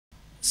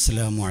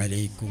Assalamu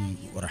alaikum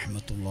wa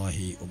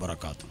rahmatullahi wa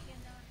barakatuh.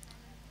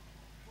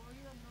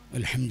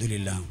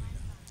 Alhamdulillah.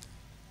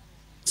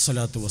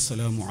 Salatu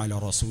wassalamu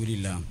ala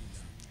rasulillah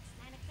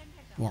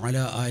wa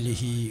ala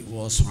alihi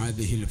wa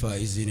ashabihi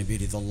al-faizin bi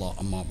ridallah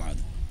amma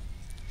ba'd.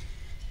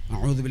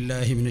 A'udhu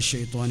billahi minash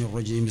shaitanir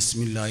rajim.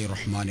 Bismillahir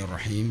rahmanir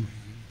rahim.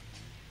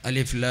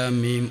 Alif lam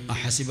mim.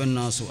 Ahasiban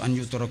nasu an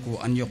yutraku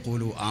an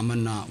yaqulu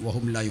amanna wa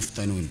hum la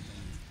yuftanun.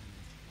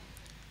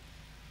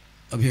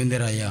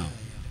 അഭിനന്ദരായ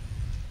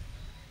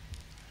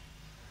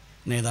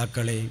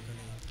നേതാക്കളെ,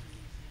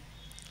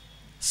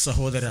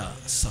 സഹോദര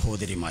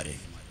സഹോദരിമാരെ,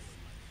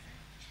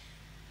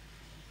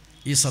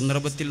 ഈ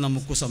സന്ദർഭത്തിൽ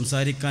നമുക്ക്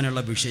സംസാരിക്കാനുള്ള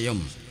വിഷയം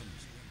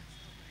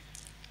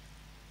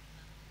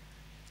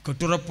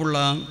കെട്ടുറപ്പുള്ള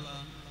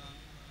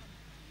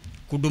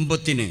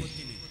കുടുംബത്തിന്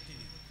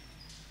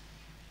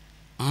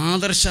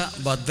ആദർശ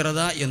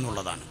ഭദ്രത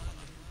എന്നുള്ളതാണ്.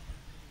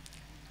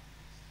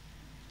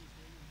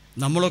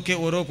 നമ്മളൊക്കെ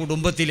ഓരോ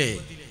കുടുംബത്തിലെ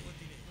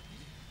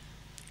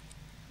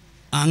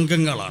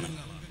അംഗങ്ങളാണ്.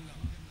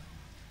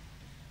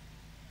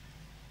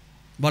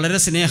 വളരെ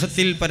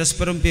സ്നേഹത്തിൽ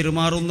പരസ്പരം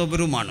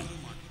പെരുമാറുന്നവരുമാണ്.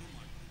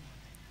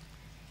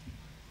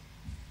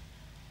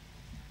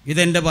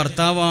 ഇതെൻ്റെ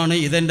ഭർത്താവാണ്,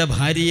 ഇതെൻ്റെ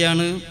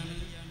ഭാര്യയാണ്,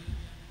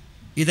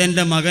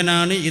 ഇതെൻ്റെ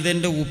മകനാണ്,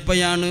 ഇതെൻ്റെ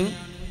ഉപ്പയാണ്,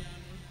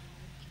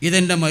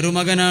 ഇതെൻ്റെ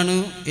മരുമകനാണ്,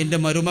 എൻ്റെ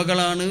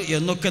മരുമകളാണ്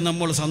എന്നൊക്കെ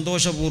നമ്മൾ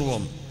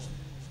സന്തോഷപൂർവം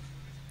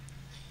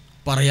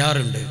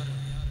പറയാറുണ്ട്.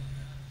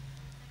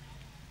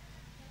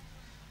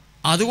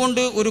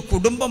 അതുകൊണ്ട് ഒരു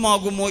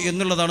കുടുംബമാകുമോ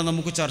എന്നുള്ളതാണ്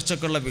നമുക്ക്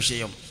ചർച്ചക്കുള്ള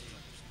വിഷയം.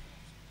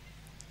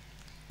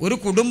 ഒരു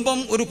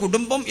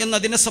കുടുംബം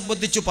എന്നതിനെ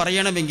സംബന്ധിച്ച്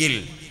പറയണമെങ്കിൽ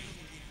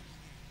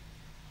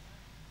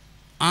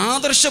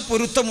ആദർശ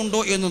പൊരുത്തമുണ്ടോ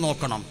എന്ന്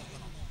നോക്കണം.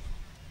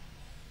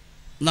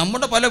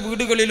 നമ്മുടെ പല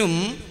വീടുകളിലും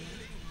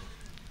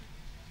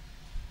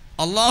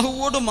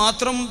അള്ളാഹുവോട്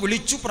മാത്രം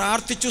വിളിച്ചു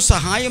പ്രാർത്ഥിച്ചു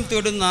സഹായം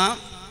തേടുന്ന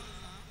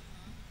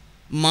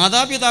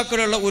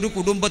മാതാപിതാക്കളുള്ള ഒരു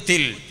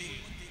കുടുംബത്തിൽ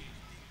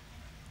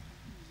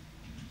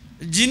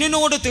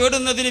ജിന്നിനോട്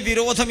തേടുന്നതിന്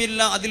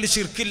വിരോധമില്ല, അതിൽ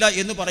ശിർക്കില്ല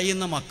എന്ന്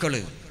പറയുന്ന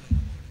മക്കള്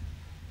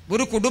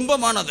ഒരു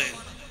കുടുംബമാണത്.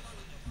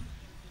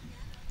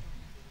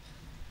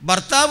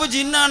 ഭർത്താവ്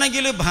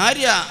ജിന്നാണെങ്കിൽ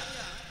ഭാര്യ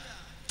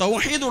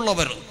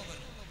തൗഹീദുള്ളവർ.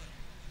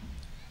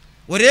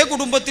 ഒരേ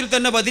കുടുംബത്തിൽ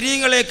തന്നെ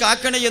ബദരീങ്ങളെ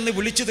കാക്കണേ എന്ന്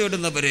വിളിച്ചു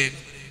തേടുന്നവര്,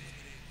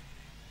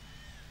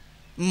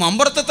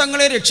 മമ്പർത്ത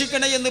തങ്ങളെ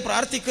രക്ഷിക്കണേ എന്ന്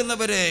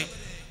പ്രാർത്ഥിക്കുന്നവര്,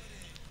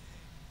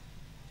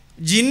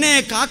 ജിന്നെ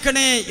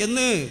കാക്കണേ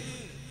എന്ന്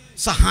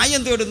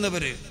സഹായം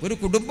തേടുന്നവർ ഒരു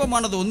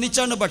കുടുംബമാണത്.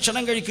 ഒന്നിച്ചാണ്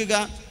ഭക്ഷണം കഴിക്കുക,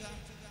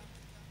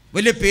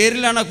 വലിയ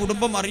പേരിലാണ് ആ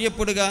കുടുംബം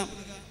അറിയപ്പെടുക.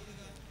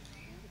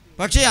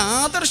 പക്ഷേ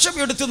ആദർശം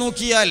എടുത്തു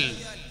നോക്കിയാൽ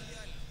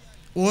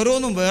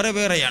ഓരോന്നും വേറെ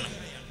വേറെയാണ്.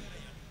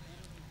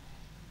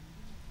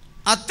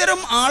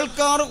 അത്തരം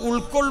ആൾക്കാർ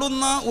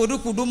ഉൾക്കൊള്ളുന്ന ഒരു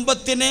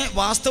കുടുംബത്തിനെ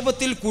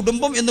വാസ്തവത്തിൽ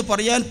കുടുംബം എന്ന്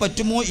പറയാൻ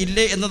പറ്റുമോ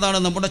ഇല്ലേ എന്നതാണ്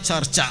നമ്മുടെ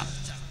ചർച്ച.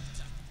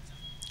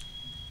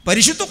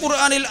 പരിശുദ്ധ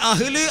ഖുർആനിൽ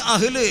അഹ്ല്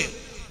അഹ്ല്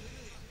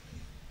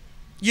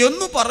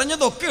എന്നു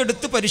പറഞ്ഞതൊക്കെ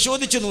എടുത്ത്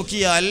പരിശോധിച്ച്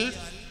നോക്കിയാൽ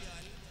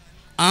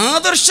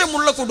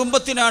ആദർശമുള്ള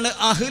കുടുംബത്തിനാണ്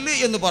അഹ്ല്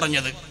എന്ന്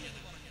പറഞ്ഞത്.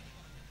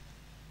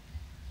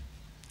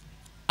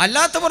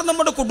 അല്ലാത്തവർ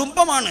നമ്മുടെ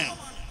കുടുംബമാണ്,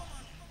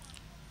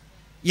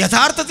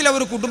 യഥാർത്ഥത്തിൽ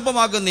അവർ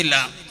കുടുംബമാകുന്നില്ല.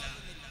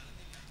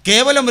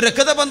 കേവലം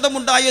രക്തബന്ധം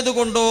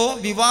ഉണ്ടായതുകൊണ്ടോ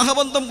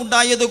വിവാഹബന്ധം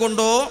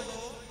ഉണ്ടായതുകൊണ്ടോ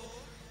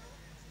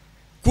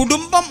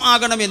കുടുംബം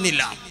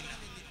ആകണമെന്നില്ല.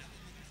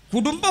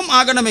 കുടുംബം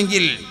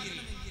ആകണമെങ്കിൽ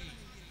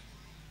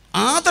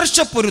ആദർശ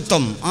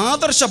പൊരുത്തം,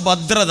 ആദർശ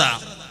ഭദ്രത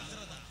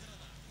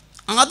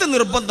അത്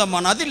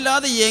നിർബന്ധമാണ്.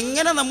 അതില്ലാതെ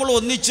എങ്ങനെ നമ്മൾ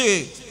ഒന്നിച്ച്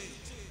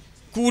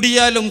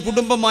കൂടിയാലും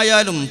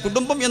കുടുംബമായാലും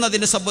കുടുംബം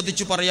എന്നതിനെ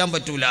സംബന്ധിച്ച് പറയാൻ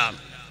പറ്റൂല.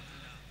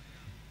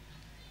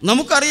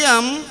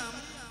 നമുക്കറിയാം,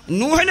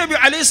 നൂഹ് നബി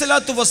അലൈഹി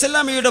സ്വലാത്തു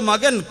വസ്സലാമയുടെ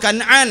മകൻ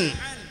കൻആൻ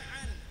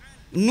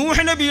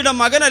നൂഹ് നബിയുടെ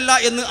മകനല്ല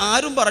എന്ന്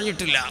ആരും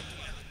പറഞ്ഞിട്ടില്ല.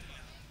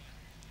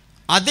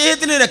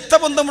 അദ്ദേഹത്തിന്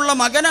രക്തബന്ധമുള്ള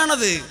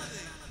മകനാണത്.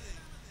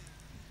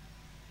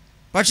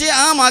 പക്ഷേ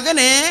ആ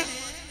മകനെ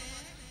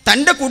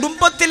തൻ്റെ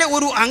കുടുംബത്തിലെ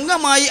ഒരു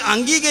അംഗമായി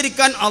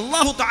അംഗീകരിക്കാൻ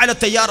അല്ലാഹു തആല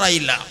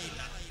തയ്യാറായില്ല.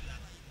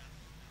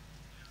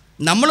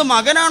 നമ്മൾ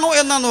മകനാണോ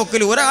എന്നാ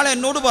നോക്കല്. ഒരാൾ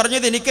എന്നോട്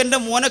പറഞ്ഞത്, എനിക്കെൻ്റെ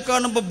മോനെ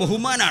കാണുമ്പോൾ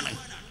ബഹുമാനാണ്,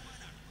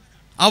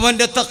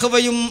 അവൻ്റെ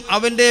തഖ്വയും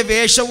അവൻ്റെ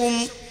വേഷവും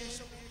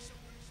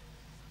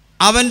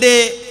അവൻ്റെ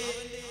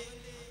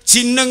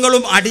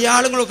ചിഹ്നങ്ങളും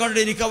അടയാളങ്ങളും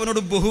കണ്ടിട്ട് എനിക്ക്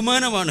അവനോട്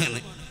ബഹുമാനമാണ്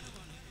എന്ന്.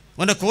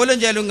 അവൻ്റെ കോലം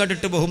ചേലും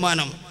കണ്ടിട്ട്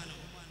ബഹുമാനം.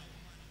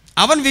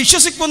 അവൻ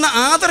വിശ്വസിക്കുന്ന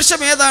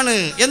ആദർശം ഏതാണ്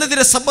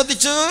എന്നതിനെ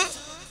സംബന്ധിച്ച്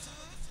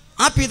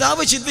ആ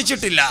പിതാവ്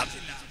ചിന്തിച്ചിട്ടില്ല.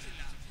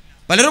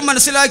 പലരും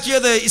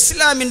മനസ്സിലാക്കിയത്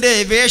ഇസ്ലാമിൻ്റെ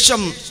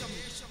വേഷം,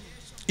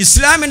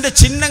 ഇസ്ലാമിൻ്റെ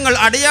ചിഹ്നങ്ങൾ,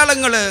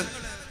 അടയാളങ്ങൾ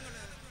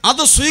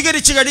അത്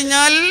സ്വീകരിച്ചു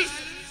കഴിഞ്ഞാൽ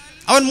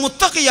അവൻ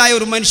മുത്തഖിയായ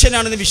ഒരു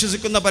മനുഷ്യനാണെന്ന്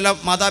വിശ്വസിക്കുന്ന പല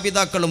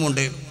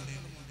മാതാപിതാക്കളുമുണ്ട്.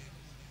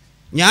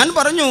 ഞാൻ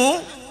പറഞ്ഞു,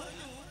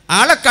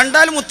 ആളെ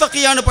കണ്ടാൽ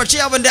മുത്തഖിയാണ്, പക്ഷേ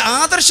അവൻ്റെ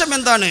ആദർശം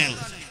എന്താണ്?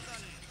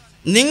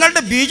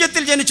 നിങ്ങളുടെ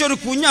ബീജത്തിൽ ജനിച്ച ഒരു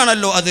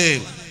കുഞ്ഞാണല്ലോ അത്.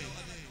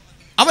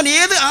 അവൻ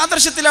ഏത്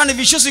ആദർശത്തിലാണ്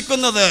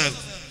വിശ്വസിക്കുന്നത്?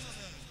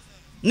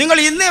 നിങ്ങൾ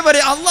ഇന്നേ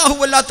വരെ അല്ലാഹു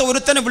അല്ലാത്ത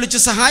ഒരുത്തനെ വിളിച്ച്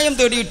സഹായം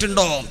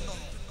തേടിയിട്ടുണ്ടോ?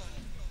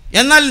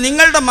 എന്നാൽ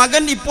നിങ്ങളുടെ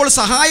മകൻ ഇപ്പോൾ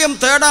സഹായം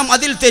തേടാം,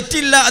 അതിൽ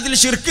തെറ്റില്ല, അതിൽ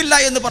ശിർക്കില്ല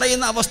എന്ന്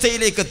പറയുന്ന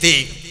അവസ്ഥയിലേക്ക് എത്തി.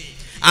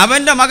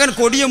 അവൻ്റെ മകൻ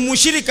കൊടിയ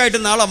മുശ്രിക്കായിട്ട്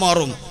നാളെ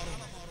മാറും.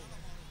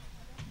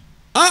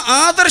 ആ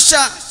ആദർശ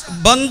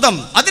ബന്ധം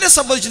അതിനെ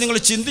സംബന്ധിച്ച് നിങ്ങൾ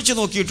ചിന്തിച്ചു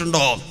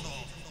നോക്കിയിട്ടുണ്ടോ?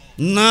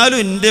 എന്നാലും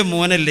എൻ്റെ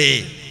മോനല്ലേ.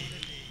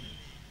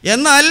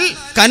 എന്നാൽ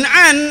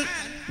കൻആൻ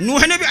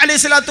നൂഹ് നബി അലൈഹി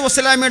സ്വലാത്തു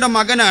വസ്സലാമയുടെ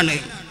മകനാണ്.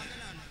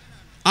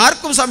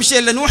 ആർക്കും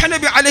സംശയമില്ല, നൂഹ്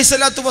നബി അലൈഹി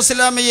സ്വലാത്തു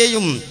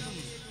വസ്സലാമയെയും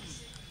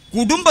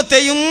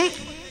കുടുംബത്തെയും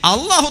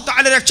അല്ലാഹു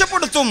തആല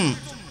രക്ഷപ്പെടുത്തും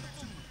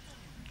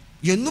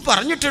എന്ന്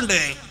പറഞ്ഞിട്ടുണ്ട്.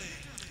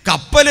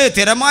 കപ്പല്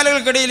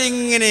തിരമാലകൾക്കിടയിൽ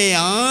ഇങ്ങനെ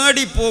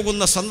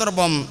ആടിപ്പോകുന്ന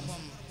സന്ദർഭം,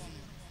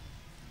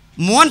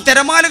 മോൻ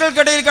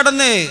തിരമാലകൾക്കിടയിൽ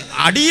കടന്ന്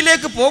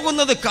അടിയിലേക്ക്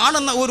പോകുന്നത്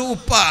കാണുന്ന ഒരു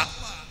ഉപ്പ,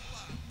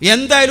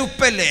 എന്തായാലും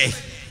ഉപ്പല്ലേ,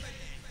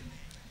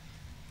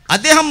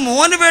 അദ്ദേഹം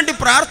മോന് വേണ്ടി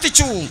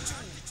പ്രാർത്ഥിച്ചു.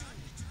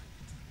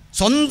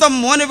 സ്വന്തം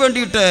മോന്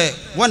വേണ്ടിയിട്ട്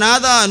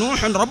വനാദാ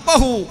നൂഹൻ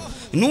റബ്ബഹു,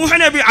 നൂഹ്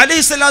നബി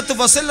അലൈഹി സ്വലാത്തു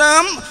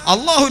വസ്സലാം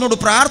അള്ളാഹുവിനോട്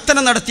പ്രാർത്ഥന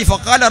നടത്തി.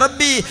 ഫഖാല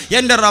റബ്ബി,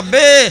 എൻ്റെ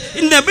റബ്ബേ,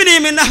 ഇന്ന ഇബ്നി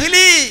മിൻ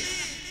അഹ്ലി,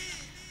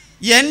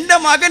 എൻ്റെ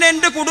മകൻ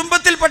എൻ്റെ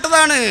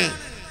കുടുംബത്തിൽപ്പെട്ടതാണ്,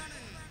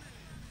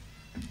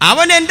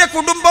 അവൻ എൻ്റെ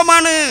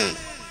കുടുംബമാണ്,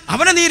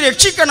 അവനെ നീ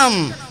രക്ഷിക്കണം.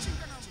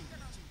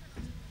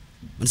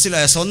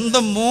 മനസ്സിലായ?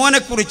 സ്വന്തം മോനെ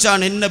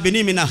കുറിച്ചാണ് ഇന്ന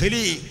ഇബ്നി മിൻ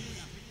അഹ്ലി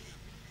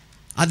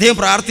അദ്ദേഹം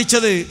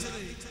പ്രാർത്ഥിച്ചത്.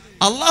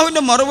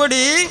 അള്ളാഹുവിൻ്റെ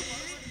മറുപടി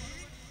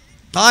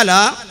ഖാല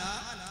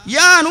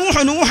യാ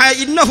നൂഹ് നൂഹ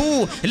ഇന്നഹു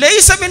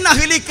ലൈസ മിൻ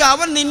അഹ്ലിക,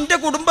 അവൻ നിന്റെ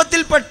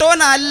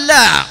കുടുംബത്തിൽപ്പെട്ടവനല്ല.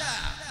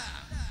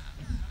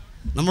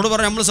 നമ്മോട്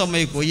പറഞ്ഞാൽ നമ്മൾ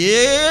സമ്മതിക്കൂ?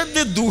 ഏത്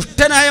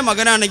ദുഷ്ടനായ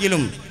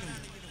മകനാണെങ്കിലും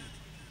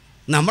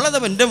നമ്മളത്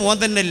എൻ്റെ മോൻ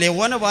തന്നെയല്ലേ,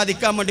 ഓനെ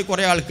ബാധിക്കാൻ വേണ്ടി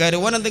കുറേ ആൾക്കാർ,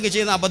 ഓൻ എന്തെങ്കിലും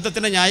ചെയ്യുന്ന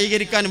അബദ്ധത്തിനെ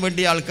ന്യായീകരിക്കാൻ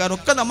വേണ്ടി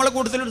ആൾക്കാരൊക്കെ നമ്മളെ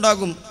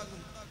കൂട്ടത്തിലുണ്ടാകും.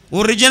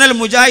 ഒറിജിനൽ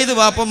മുജാഹിദ്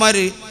വാപ്പന്മാർ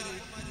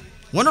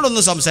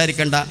ഓനോടൊന്നും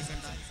സംസാരിക്കണ്ട,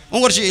 ഓൻ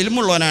കുറച്ച്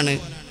ഇൽമുള്ളവനാണ്,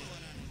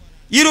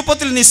 ഈ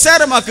രൂപത്തിൽ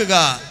നിസ്സാരമാക്കുക.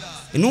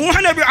 നൂഹ്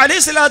നബി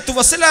അലൈഹി സ്വലാത്തു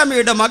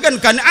വസ്സലാമയുടെ മകൻ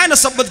കൻആനെ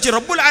സംബന്ധിച്ച്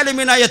റബ്ബുൽ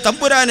ആലമീനായ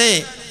തമ്പുരാനെ,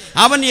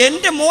 അവൻ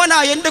എൻ്റെ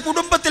മോനായ എൻ്റെ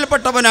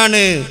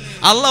കുടുംബത്തിൽപ്പെട്ടവനാണ്.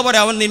 അല്ലാഹു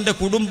പറയാം, അവൻ നിന്റെ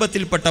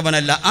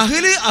കുടുംബത്തിൽപ്പെട്ടവനല്ല.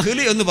 അഹ്ല്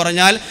അഹ്ല് എന്ന്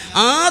പറഞ്ഞാൽ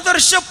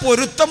ആദർശ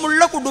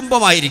പൊരുത്തമുള്ള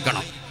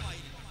കുടുംബമായിരിക്കണം.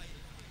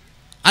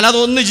 അല്ലാതെ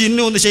ഒന്ന്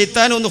ജിന്നു, ഒന്ന്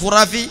ശൈത്താനും, ഒന്ന്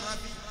ഖുറാഫി,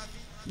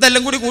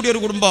 ഇതെല്ലാം കൂടി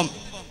കൂടിയൊരു കുടുംബം,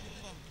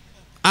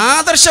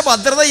 ആദർശ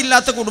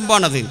ഭദ്രതയില്ലാത്ത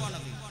കുടുംബമാണത്.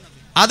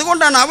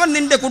 അതുകൊണ്ടാണ് അവൻ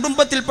നിന്റെ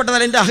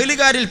കുടുംബത്തിൽപ്പെട്ടതല്ല, എൻ്റെ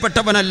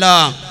അഹ്ലുകാരിൽപ്പെട്ടവനല്ല.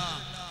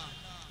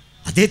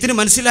 അദ്ദേഹത്തിന്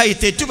മനസ്സിലായി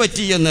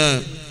തെറ്റുപറ്റി എന്ന്.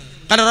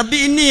 റബ്ബി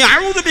ഇന്നി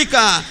അഊദു ബിക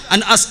അൻ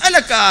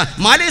അസ്അലക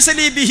മാ ലൈസ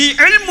ലീ ബിഹി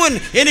ഇൽമുൻ,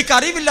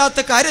 എനിക്കറിവില്ലാത്ത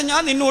കാര്യം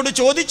ഞാൻ നിന്നോട്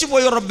ചോദിച്ചു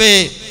പോയി റബ്ബേ,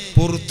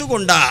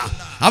 പുറത്തുകൊണ്ട.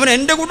 അവൻ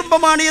എൻ്റെ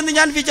കുടുംബമാണ് എന്ന്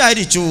ഞാൻ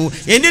വിചാരിച്ചു,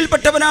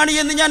 എന്നിൽപ്പെട്ടവനാണ്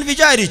എന്ന് ഞാൻ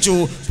വിചാരിച്ചു,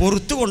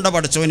 പുറത്തുകൊണ്ട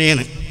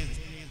പടച്ചോനേന്ന്.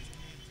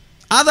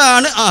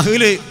 അതാണ്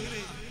അഹ്ല്,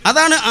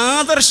 അതാണ്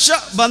ആദർശ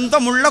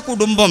ബന്ധമുള്ള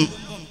കുടുംബം,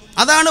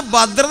 അതാണ്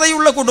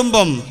ഭദ്രതയുള്ള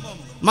കുടുംബം.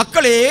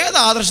 മക്കൾ ഏത്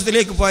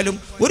ആദർശത്തിലേക്ക് പോയാലും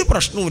ഒരു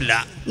പ്രശ്നവുമില്ല,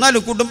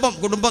 എന്നാലും കുടുംബം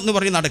കുടുംബം എന്ന്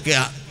പറഞ്ഞ് നടക്കുക.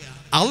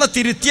 അള്ള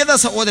തിരുത്തിയത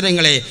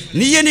സഹോദരങ്ങളെ,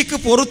 നീ എനിക്ക്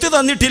പുറത്തു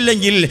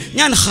തന്നിട്ടില്ലെങ്കിൽ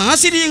ഞാൻ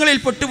ഹാസിരീയങ്ങളിൽ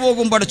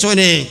പെട്ടുപോകും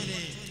പടച്ചോനെ.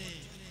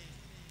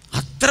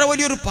 അത്ര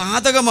വലിയൊരു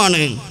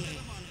പാതകമാണ്.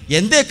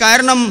 എന്തേ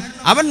കാരണം?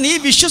 അവൻ നീ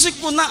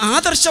വിശ്വസിക്കുന്ന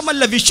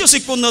ആദർശമല്ല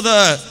വിശ്വസിക്കുന്നത്,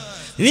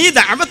 നീ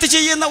ദഅവത്ത്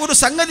ചെയ്യുന്ന ഒരു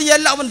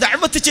സംഗതിയല്ല അവൻ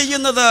ദഅവത്ത്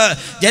ചെയ്യുന്നത്.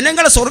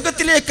 ജനങ്ങളെ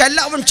സ്വർഗത്തിലേക്കല്ല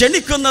അവൻ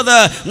ക്ഷണിക്കുന്നത്,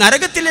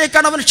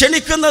 നരകത്തിലേക്കാണ് അവൻ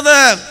ക്ഷണിക്കുന്നത്.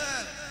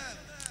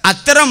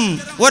 അത്തരം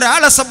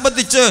ഒരാളെ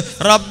സംബന്ധിച്ച്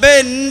റബ്ബേ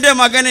എൻ്റെ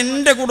മകൻ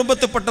എൻ്റെ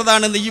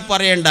കുടുംബത്തിൽപ്പെട്ടതാണെന്ന് ഈ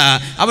പറയേണ്ട,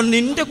 അവൻ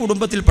നിൻ്റെ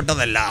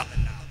കുടുംബത്തിൽപ്പെട്ടതല്ല.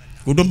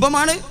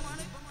 കുടുംബമാണ്.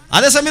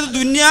 അതേസമയത്ത്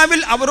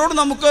ദുന്യാവിൽ അവരോട്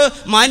നമുക്ക്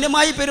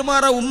മാന്യമായി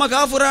പെരുമാറാം. ഉമ്മ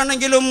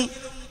കാഫിറാണെങ്കിലും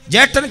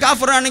ജേട്ടൻ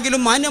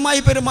കാഫിറാണെങ്കിലും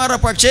മാന്യമായി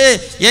പെരുമാറാം. പക്ഷേ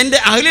എൻ്റെ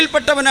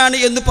അഹ്ലിൽപ്പെട്ടവനാണ്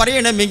എന്ന്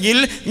പറയണമെങ്കിൽ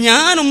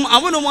ഞാനും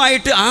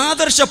അവനുമായിട്ട്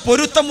ആദർശ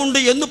പൊരുത്തമുണ്ട്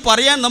എന്ന്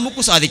പറയാൻ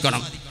നമുക്ക്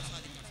സാധിക്കണം.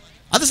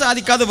 അത്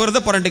സാധിക്കാതെ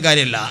വെറുതെ പറഞ്ഞിട്ട്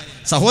കാര്യമില്ല.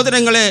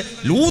 സഹോദരങ്ങളെ,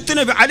 ലൂത്ത്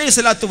നബി അലൈഹി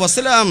സ്വലാത്തു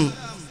വസ്സലാം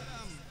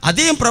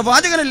അദ്ദേഹം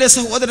പ്രവാചകനല്ലേ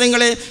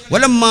സഹോദരങ്ങളെ?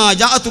 വലമ്മാ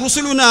ജാഅത്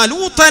റുസുലുനാ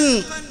ലൂതൻ,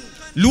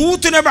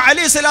 ലൂത്ത് നബി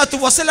അലൈഹി സ്വലാത്തു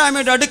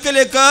വസ്സലാമയുടെ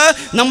അടുക്കലേക്ക്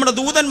നമ്മുടെ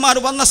ദൂതന്മാർ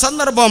വന്ന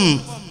സന്ദർഭം,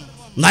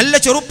 നല്ല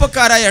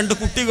ചെറുപ്പക്കാരായ രണ്ട്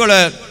കുട്ടികൾ,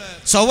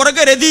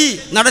 സ്വർഗരതി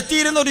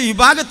നടത്തിയിരുന്ന ഒരു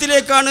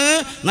വിഭാഗത്തിലേക്കാണ്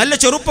നല്ല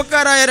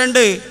ചെറുപ്പക്കാരായ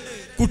രണ്ട്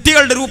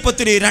കുട്ടികളുടെ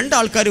രൂപത്തിൽ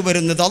രണ്ടാൾക്കാർ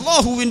വരുന്നത്.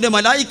 അല്ലാഹുവിൻ്റെ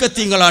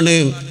മലായിക്കത്തീങ്ങളാണ്.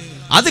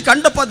 അത്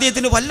കണ്ടപ്പോൾ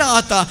അദ്ദേഹത്തിന്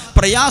വല്ലാത്ത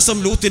പ്രയാസം.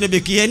 ലൂത്ത്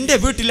നബിക്ക് എൻ്റെ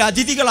വീട്ടിൽ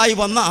അതിഥികളായി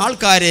വന്ന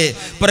ആൾക്കാരെ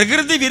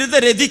പ്രകൃതി വിരുദ്ധ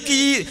രതിക്ക്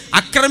ഈ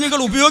അക്രമികൾ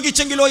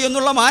ഉപയോഗിച്ചെങ്കിലോ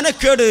എന്നുള്ള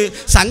മാനക്കേട്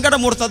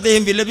സങ്കടമൂർത്ത്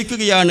അദ്ദേഹം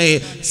വിലപിക്കുകയാണ്.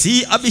 സി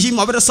അബിഹിം,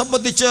 അവരെ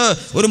സംബന്ധിച്ച്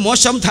ഒരു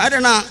മോശം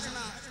ധാരണ,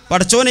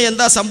 പടച്ചോനെ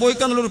എന്താ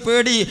സംഭവിക്കുക എന്നുള്ളൊരു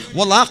പേടി.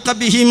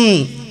 വലാഖബിഹിം,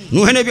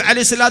 നൂഹ് നബി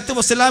അലൈഹി സ്വലാത്തു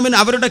വസ്സലാമിന്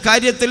അവരുടെ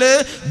കാര്യത്തിൽ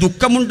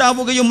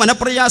ദുഃഖമുണ്ടാവുകയും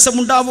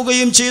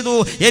മനപ്രയാസമുണ്ടാവുകയും ചെയ്തു.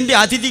 എൻ്റെ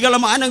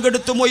അതിഥികളെ മാനം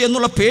കെടുത്തുമോ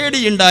എന്നുള്ള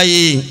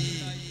പേടിയുണ്ടായി.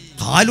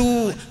 ഖാലു,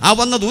 ആ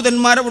വന്ന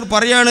ദൂതന്മാരോട്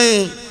പറയാണ്,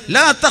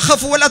 ലാ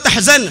തഖഫ് വലാ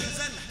തഹ്സൻ,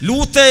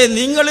 ലൂത്തേ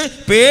നിങ്ങൾ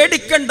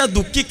പേടിക്കണ്ട,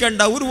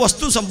 ദുഃഖിക്കണ്ട, ഒരു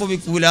വസ്തു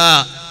സംഭവിക്കൂല.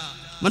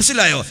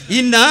 മനസ്സിലായോ?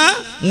 ഇന്നാ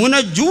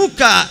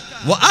മുനജൂക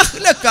വ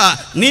അഹ്ലക,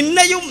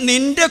 നിന്നെയും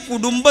നിന്റെ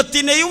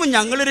കുടുംബത്തിനെയും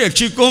ഞങ്ങൾ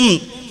രക്ഷിക്കും.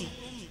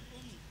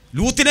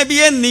 ലൂത്ത്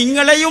നബിയെ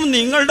നിങ്ങളെയും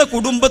നിങ്ങളുടെ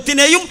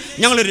കുടുംബത്തിനെയും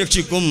ഞങ്ങൾ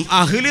രക്ഷിക്കും.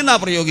 അഹ്ലിനാ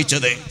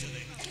പ്രയോഗിച്ചത്.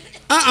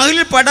 ആ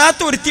അഹ്ലിൽ പെടാത്ത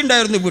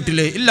ഒരുത്തിണ്ടായിരുന്നു വീട്ടിൽ.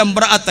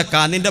 ഇല്ലംബ്രഅത്തക,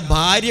 നിന്റെ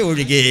ഭാര്യ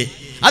ഒഴികെ.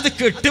 അത്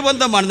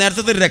കെട്ടുബന്ധമാണ്,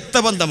 നേരത്തെ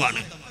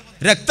രക്തബന്ധമാണ്.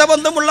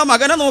 രക്തബന്ധമുള്ള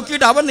മകനെ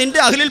നോക്കിയിട്ട് അവൻ നിന്റെ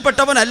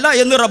അഹ്ലിൽപ്പെട്ടവനല്ല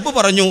എന്ന് റബ്ബ്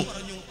പറഞ്ഞു.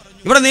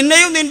 ഇവിടെ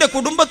നിന്നെയും നിന്റെ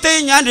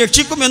കുടുംബത്തെയും ഞാൻ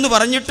രക്ഷിക്കും എന്ന്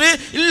പറഞ്ഞിട്ട്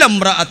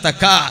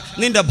ഇല്ലംബ്രഅത്തക,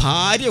 നിന്റെ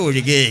ഭാര്യ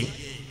ഒഴികെ.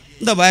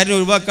 എന്താ ഭാര്യ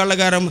ഒഴിവാക്കാനുള്ള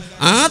കാരണം?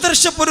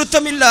 ആദർശ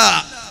പൊരുത്തമില്ല.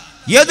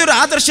 ഏതൊരു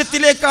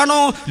ആദർശത്തിലേക്കാണോ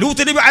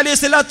ലൂത്ത് നബി അലൈഹി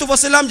സ്വലാത്തു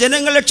വസ്സലാം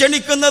ജനങ്ങളെ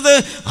ക്ഷണിക്കുന്നത്,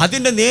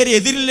 അതിൻ്റെ നേരെ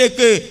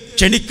എതിരിലേക്ക്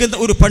ക്ഷണിക്കുന്ന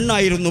ഒരു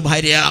പെണ്ണായിരുന്നു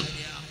ഭാര്യ.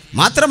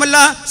 മാത്രമല്ല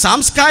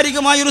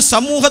സാംസ്കാരികമായൊരു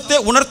സമൂഹത്തെ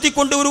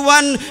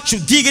ഉണർത്തിക്കൊണ്ടുവരുവാൻ,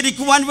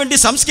 ശുദ്ധീകരിക്കുവാൻ വേണ്ടി,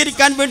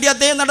 സംസ്കരിക്കാൻ വേണ്ടി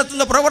അദ്ദേഹം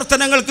നടത്തുന്ന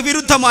പ്രവർത്തനങ്ങൾക്ക്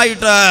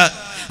വിരുദ്ധമായിട്ട്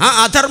ആ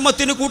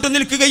അധർമ്മത്തിന്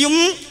കൂട്ടുനിൽക്കുകയും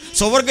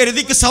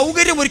സ്വർഗ്ഗരതിക്ക്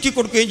സൗകര്യം ഒരുക്കി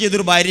കൊടുക്കുകയും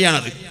ചെയ്തൊരു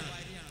ഭാര്യയാണത്.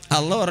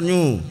 അള്ളാഹ്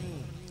പറഞ്ഞു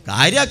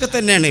കാര്യമൊക്കെ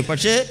തന്നെയാണ്,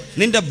 പക്ഷേ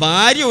നിന്റെ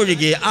ഭാര്യ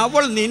ഒഴികെ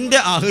അവൾ നിന്റെ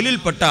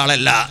അഹ്ലിൽപ്പെട്ട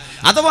ആളല്ല,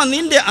 അഥവാ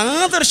നിന്റെ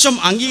ആദർശം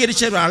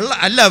അംഗീകരിച്ച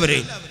അല്ല അവർ.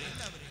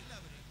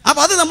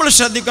 അപ്പം അത് നമ്മൾ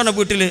ശ്രദ്ധിക്കണം.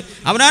 വീട്ടിൽ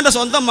അവനാൻ്റെ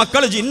സ്വന്തം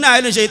മക്കൾ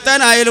ജിന്നായാലും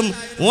ശൈത്താനായാലും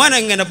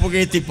ഓനെങ്ങനെ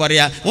പുകഴ്ത്തി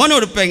പറയാ,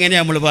 ഓനോട് ഇപ്പം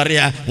എങ്ങനെയാണ് നമ്മൾ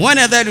പറയാ, ഓൻ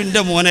ഏതായാലും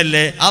എൻ്റെ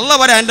മോനല്ലേ, അള്ളാഹ്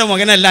പറയാൻ എൻ്റെ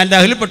മകനല്ല, എൻ്റെ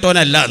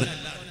അഹ്ലിൽപ്പെട്ടവനല്ല എന്ന്.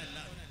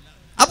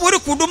 അപ്പോൾ ഒരു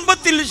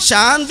കുടുംബത്തിൽ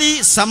ശാന്തി,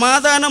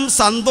 സമാധാനം,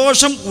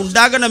 സന്തോഷം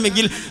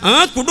ഉണ്ടാകണമെങ്കിൽ ആ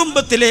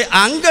കുടുംബത്തിലെ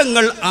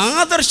അംഗങ്ങൾ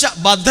ആദർശ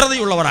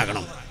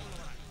ഭദ്രതയുള്ളവരാകണം.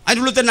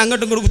 അതിനുള്ളിൽ തന്നെ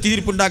അങ്ങോട്ടും ഇങ്ങോട്ടും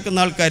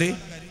കുത്തിരിപ്പുണ്ടാക്കുന്ന ആൾക്കാർ,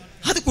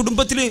 അത്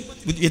കുടുംബത്തിൽ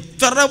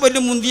എത്ര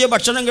വലിയ മുന്തിയ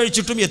ഭക്ഷണം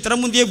കഴിച്ചിട്ടും എത്ര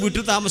മുന്തിയ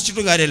വീട്ടിൽ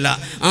താമസിച്ചിട്ടും കാര്യമല്ല.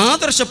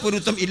 ആദർശ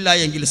പൊരുത്തം ഇല്ല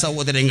എങ്കിൽ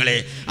സഹോദരങ്ങളെ,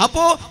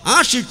 അപ്പോൾ ആ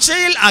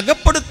ശിക്ഷയിൽ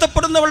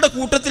അകപ്പെടുത്തപ്പെടുന്നവളുടെ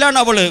കൂട്ടത്തിലാണ്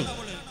അവൾ.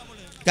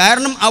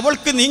 കാരണം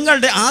അവൾക്ക്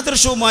നിങ്ങളുടെ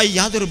ആദർശവുമായി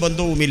യാതൊരു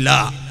ബന്ധവുമില്ല.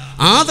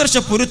 ആദർശ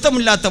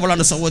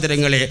പൊരുത്തമില്ലാത്തവളാണ്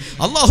സഹോദരങ്ങളെ.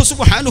 അല്ലാഹു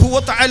സുബ്ഹാനഹു വ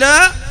തആല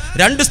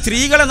രണ്ട്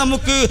സ്ത്രീകളെ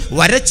നമുക്ക്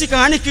വരച്ച്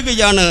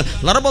കാണിക്കുകയാണ്.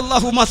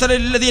 ലറബല്ലാഹു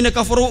മസലൽ ലദീന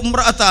കഫറു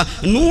ഇംറഅത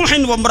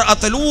നൂഹിൻ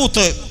വഇംറഅത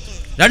ലൂത്ത്.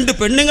 രണ്ട്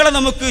പെണ്ണുങ്ങളെ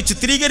നമുക്ക്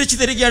ചിത്രീകരിച്ച്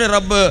തരികയാണ്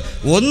റബ്ബ്.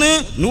 ഒന്ന്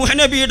നൂഹ്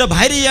നബിയുടെ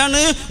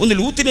ഭാര്യയാണ്, ഒന്ന്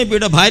ലൂത്ത്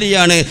നബിയുടെ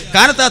ഭാര്യയാണ്.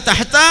 കാനത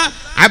തഹത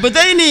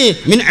അബ്ദൈനി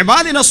മിൻ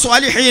ഇബാദിന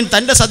സ്വാലിഹീൻ,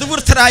 തൻ്റെ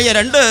സദ്വൃദ്ധരായ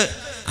രണ്ട്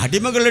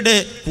അടിമകളുടെ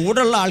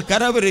കൂടെയുള്ള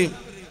ആൾക്കാരവർ,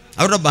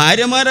 അവരുടെ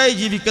ഭാര്യമാരായി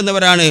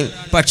ജീവിക്കുന്നവരാണ്.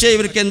 പക്ഷേ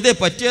ഇവർക്ക് എന്തേ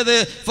പറ്റിയത്?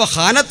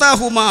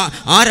 ഫഖാനതാഹുമ,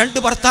 ആ രണ്ട്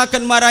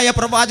ഭർത്താക്കന്മാരായ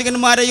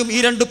പ്രവാചകന്മാരെയും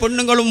ഈ രണ്ട്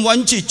പെണ്ണുങ്ങളും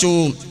വഞ്ചിച്ചു.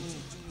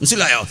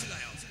 മനസ്സിലായോ?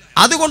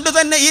 അതുകൊണ്ട്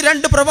തന്നെ ഈ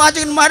രണ്ട്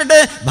പ്രവാചകന്മാരുടെ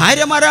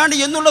ഭാര്യമാരാണ്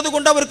എന്നുള്ളത്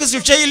കൊണ്ട് അവർക്ക്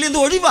ശിക്ഷയിൽ നിന്ന്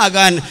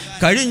ഒഴിവാകാൻ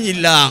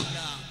കഴിഞ്ഞില്ല.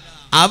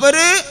 അവർ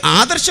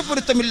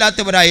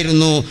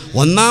ആദർശപ്പൊരുത്തമില്ലാത്തവരായിരുന്നു.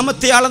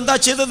 ഒന്നാമത്തെ ആളെന്താ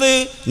ചെയ്തത്?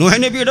 നൂഹ്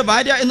നബിയുടെ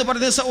ഭാര്യ എന്ന്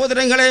പറഞ്ഞ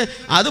സഹോദരങ്ങളെ,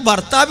 അത്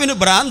ഭർത്താവിന്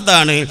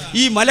ഭ്രാന്താണ്,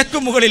 ഈ മലക്ക്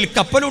മുകളിൽ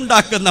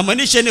കപ്പലുണ്ടാക്കുന്ന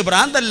മനുഷ്യന്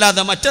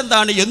ഭ്രാന്തല്ലാതെ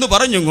മറ്റെന്താണ് എന്ന്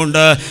പറഞ്ഞും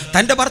കൊണ്ട്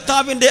തൻ്റെ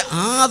ഭർത്താവിൻ്റെ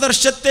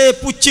ആദർശത്തെ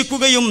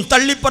പുച്ഛിക്കുകയും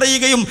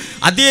തള്ളിപ്പറയുകയും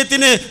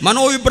അദ്ദേഹത്തിന്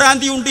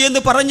മനോവിഭ്രാന്തി ഉണ്ട്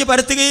എന്ന് പറഞ്ഞു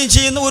പരത്തുകയും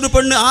ചെയ്യുന്ന ഒരു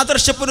പെണ്ണ്,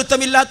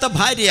 ആദർശപ്പൊരുത്തമില്ലാത്ത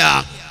ഭാര്യ.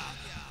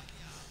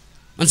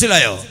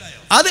 മനസ്സിലായോ?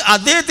 അത്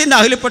അദ്ദേഹത്തിൻ്റെ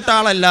അഹ്ലിൽപ്പെട്ട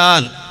ആളല്ല.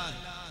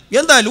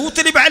 എന്താ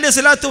ലൂത്ത് നബി അലൈഹി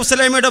സ്വലാത്തു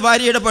വസ്സലാമയുടെ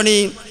ഭാര്യയുടെ പണി?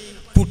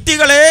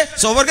 കുട്ടികളെ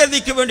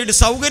സ്വർഗ്ഗരതിക്ക് വേണ്ടിയിട്ട്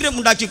സൗകര്യം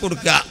ഉണ്ടാക്കി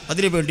കൊടുക്കുക.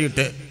 അതിന്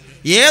വേണ്ടിയിട്ട്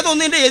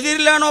ഏതൊന്നിൻ്റെ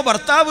എതിരിലാണോ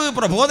ഭർത്താവ്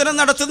പ്രബോധനം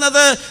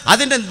നടത്തുന്നത്,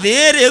 അതിൻ്റെ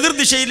നേരെ എതിർ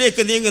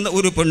ദിശയിലേക്ക് നീങ്ങുന്ന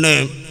ഒരു പെണ്ണ്.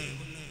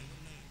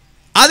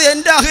 അത്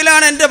എൻ്റെ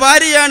അഹ്ലാണ്, എൻ്റെ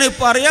ഭാര്യയാണ്,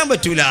 പറയാൻ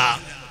പറ്റൂല.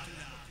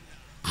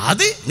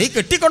 അത് നീ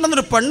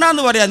കെട്ടിക്കൊണ്ടെന്നൊരു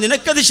പെണ്ണാന്ന് പറയാ,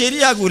 നിനക്കത്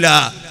ശരിയാകൂല.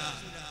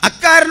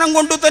 അക്കാരണം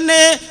കൊണ്ട് തന്നെ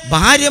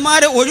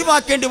ഭാര്യമാരെ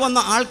ഒഴിവാക്കേണ്ടി വന്ന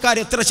ആൾക്കാർ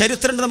എത്ര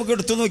ചരിത്രം നമുക്ക്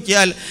എടുത്തു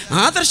നോക്കിയാൽ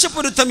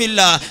ആദർശപ്പൊരുത്തമില്ല.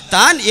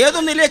 താൻ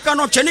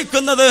ഏതൊന്നിലേക്കാണോ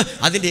ക്ഷണിക്കുന്നത്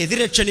അതിൻ്റെ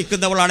എതിരെ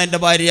ക്ഷണിക്കുന്നവളാണ് എൻ്റെ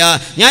ഭാര്യ.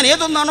 ഞാൻ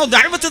ഏതൊന്നാണോ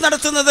ദഅവത്ത്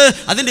നടത്തുന്നത്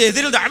അതിൻ്റെ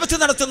എതിരിൽ ദഅവത്ത്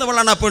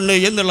നടത്തുന്നവളാണ് ആ പെണ്ണ്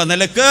എന്നുള്ള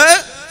നിലക്ക്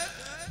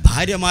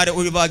ഭാര്യമാരെ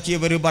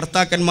ഒഴിവാക്കിയവർ,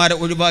 ഭർത്താക്കന്മാരെ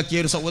ഒഴിവാക്കിയ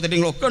ഒരു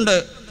സഹോദരങ്ങളൊക്കെ ഉണ്ട്.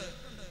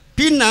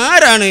 പിന്നെ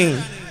ആരാണ്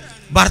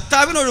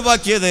ഭർത്താവിനെ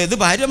ഒഴിവാക്കിയത്? ഇത്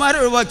ഭാര്യമാരെ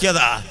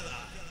ഒഴിവാക്കിയതാ.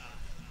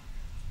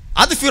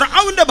 അത്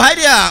ഫിർഔന്റെ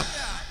ഭാര്യ.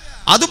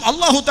 അതും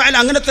അല്ലാഹു തആല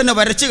അങ്ങനെ തന്നെ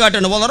വരച്ചു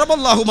കാട്ടണം.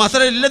 വളറബല്ലാഹു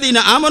മസലൽ ലദീന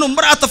ആമനു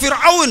ഇംറഅത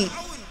ഫിർഔൻ.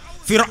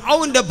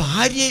 ഫിർഔന്റെ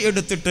ഭാര്യയെ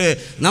എടുത്തിട്ട്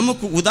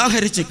നമുക്ക്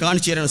ഉദാഹരിച്ച്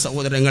കാണിച്ചു തരാൻ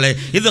സഹോദരങ്ങളെ.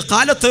 ഇത്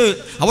കാലത്ത്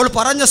അവൾ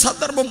പറഞ്ഞ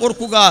സന്ദർഭം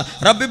ഓർക്കുക.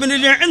 റബ്ബിബ്നി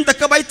ലി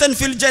ഇൻദക ബൈതൻ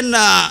ഫിൽ ജന്ന,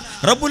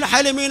 റബ്ബുൽ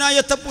ആലമീനായ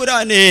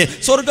തമ്പുരാനെ,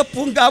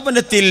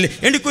 സ്വർഗ്ഗപൂങ്കാവനത്തിൽ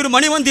എനിക്കൊരു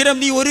മണിമന്ദിരം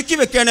നീ ഒരുക്കി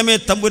വെക്കണമേ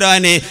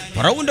തമ്പുരാനെ.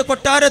 ഫിർഔന്റെ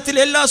കൊട്ടാരത്തിൽ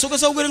എല്ലാ സുഖ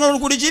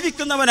സൗകര്യങ്ങളോടും കൂടി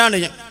ജീവിക്കുന്നവനാണ്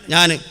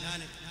ഞാൻ,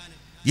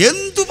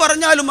 എന്തു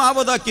പറഞ്ഞാലും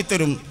ആവതാക്കി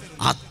തരും.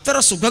 അത്ര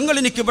സുഖങ്ങൾ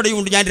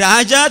എനിക്കിവിടെയുണ്ട്, ഞാൻ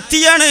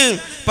രാജാത്തിയാണ്.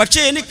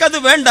 പക്ഷേ എനിക്കത്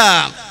വേണ്ട.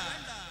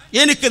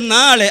 എനിക്ക്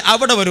നാളെ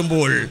അവിടെ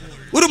വരുമ്പോൾ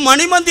ഒരു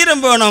മണിമന്ദിരം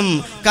വേണം.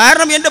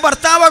 കാരണം എൻ്റെ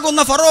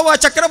ഭർത്താവാകുന്ന ഫറോവ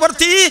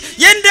ചക്രവർത്തി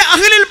എൻ്റെ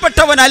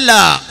അഹ്ലിൽപ്പെട്ടവനല്ല,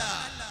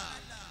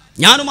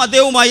 ഞാനും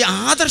അദ്ദേഹവുമായി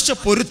ആദർശ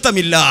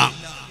പൊരുത്തമില്ല.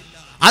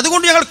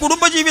 അതുകൊണ്ട് ഞങ്ങൾ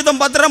കുടുംബജീവിതം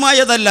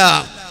ഭദ്രമായതല്ല.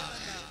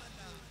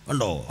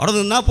 കണ്ടോ, അവിടെ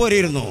നിന്നാ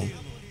പോരെയിരുന്നു.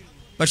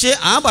 പക്ഷേ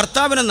ആ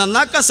ഭർത്താവിനെ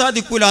നന്നാക്കാൻ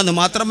സാധിക്കൂല എന്ന്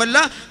മാത്രമല്ല,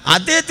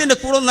 അദ്ദേഹത്തിൻ്റെ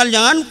കൂടെ നിന്നാൽ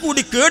ഞാൻ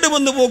കൂടി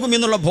കേടുവന്നു പോകും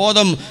എന്നുള്ള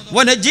ബോധം.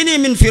 വനജ്ജിനി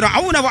മിൻ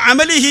ഫിർഔന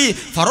വഅമലിഹി,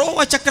 ഫറോവ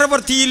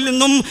ചക്രവർത്തിയിൽ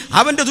നിന്നും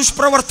അവൻ്റെ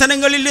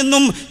ദുഷ്പ്രവർത്തനങ്ങളിൽ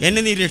നിന്നും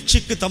എന്നെ നീ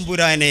രക്ഷിക്ക്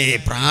തമ്പുരാനെ.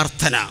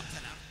 പ്രാർത്ഥന.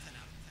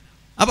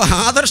 അപ്പോൾ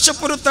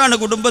ആദർശപ്പൊരുത്താണ്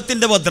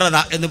കുടുംബത്തിൻ്റെ ഭദ്രത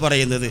എന്ന്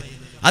പറയുന്നത്.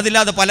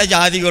 അതില്ലാതെ പല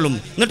ജാതികളും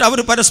എന്നിട്ട് അവർ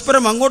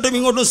പരസ്പരം അങ്ങോട്ടും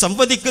ഇങ്ങോട്ടും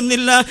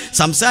സംവദിക്കുന്നില്ല,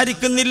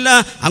 സംസാരിക്കുന്നില്ല,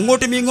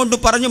 അങ്ങോട്ടും ഇങ്ങോട്ടും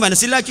പറഞ്ഞ്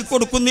മനസ്സിലാക്കി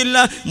കൊടുക്കുന്നില്ല.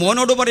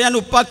 മോനോട് പറയാൻ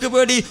ഉപ്പാക്ക്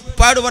പേടി,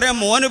 ഉപ്പായോട് പറയാൻ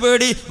മോന്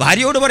പേടി,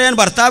 ഭാര്യയോട് പറയാൻ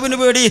ഭർത്താവിന്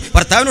പേടി,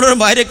 ഭർത്താവിനോട്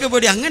പറയാൻ ഭാര്യയ്ക്ക്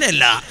പേടി.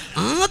 അങ്ങനെയല്ല,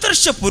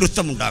 ആദർശ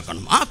പൊരുത്തം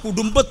ഉണ്ടാക്കണം. ആ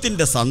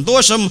കുടുംബത്തിൻ്റെ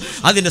സന്തോഷം,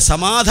 അതിൻ്റെ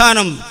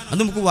സമാധാനം അത്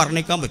നമുക്ക്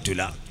വർണ്ണിക്കാൻ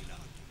പറ്റില്ല.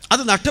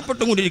 അത്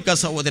നഷ്ടപ്പെട്ടുകൊണ്ടിരിക്കുക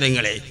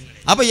സഹോദരങ്ങളെ.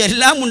 അപ്പോൾ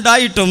എല്ലാം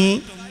ഉണ്ടായിട്ടും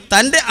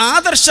തൻ്റെ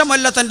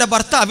ആദർശമല്ല തൻ്റെ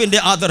ഭർത്താവിൻ്റെ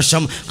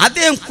ആദർശം.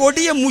 അദ്ദേഹം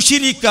കൊടിയ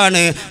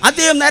മുശിരിക്കാണ്,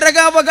 അദ്ദേഹം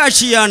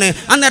നരകാവകാശിയാണ്.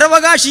 ആ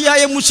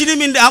നരകാവകാശിയായ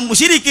ആ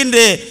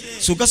മുശിരിക്കിൻ്റെ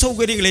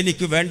സുഖസൗകര്യങ്ങൾ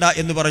എനിക്ക് വേണ്ട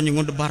എന്ന്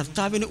പറഞ്ഞുകൊണ്ട്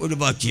ഭർത്താവിനെ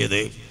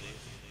ഒഴിവാക്കിയത്.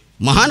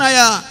 മഹാനായ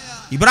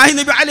ഇബ്രാഹിം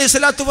നബി അലൈഹി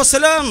സ്വലാത്തു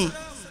വസ്സലാം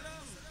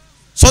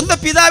സ്വന്തം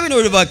പിതാവിനെ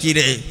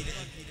ഒഴിവാക്കിയില്ലേ?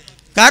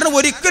 കാരണം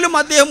ഒരിക്കലും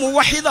അദ്ദേഹം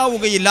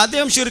മുവഹിദാവുകയില്ല.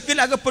 അദ്ദേഹം ശിർക്കിൽ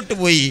അകപ്പെട്ടു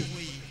പോയി.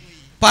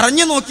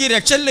 പറഞ്ഞു നോക്കി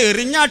രക്ഷല്ല,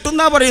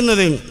 എറിഞ്ഞാട്ടുന്നാ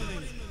പറയുന്നത്.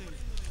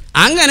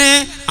 അങ്ങനെ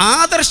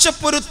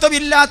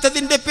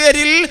ആദർശപ്പൊരുത്തമില്ലാത്തതിൻ്റെ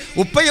പേരിൽ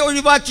ഉപ്പയെ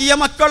ഒഴിവാക്കിയ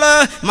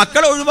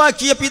മക്കളെ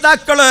ഒഴിവാക്കിയ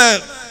പിതാക്കള്,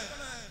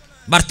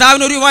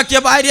 ഭർത്താവിനെ ഒഴിവാക്കിയ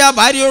ഭാര്യ,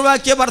 ഭാര്യ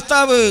ഒഴിവാക്കിയ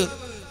ഭർത്താവ്,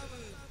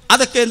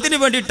 അതൊക്കെ എന്തിനു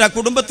വേണ്ടിയിട്ടാണ്?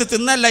 കുടുംബത്തിൽ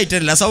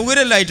തിന്നല്ലായിട്ടല്ല,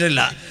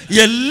 സൗകര്യമില്ലായിട്ടല്ല,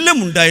 എല്ലാം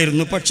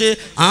ഉണ്ടായിരുന്നു. പക്ഷേ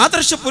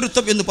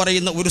ആദർശപ്പൊരുത്തം എന്ന്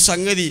പറയുന്ന ഒരു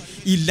സംഗതി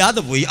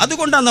ഇല്ലാതെ പോയി.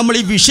 അതുകൊണ്ടാണ് നമ്മൾ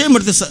ഈ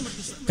വിഷയമെടുത്ത്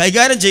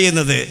കൈകാര്യം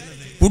ചെയ്യുന്നത്.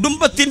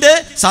 കുടുംബത്തിൻ്റെ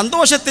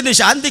സന്തോഷത്തിന്,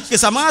 ശാന്തിക്ക്,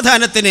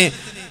 സമാധാനത്തിന്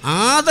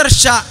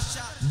ആദർശ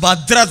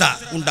ഭദ്രത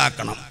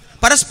ഉണ്ടാക്കണം.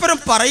 പരസ്പരം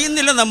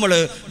പറയുന്നില്ല നമ്മൾ.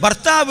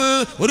 ഭർത്താവ്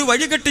ഒരു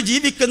വഴികെട്ട്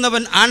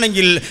ജീവിക്കുന്നവൻ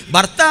ആണെങ്കിൽ,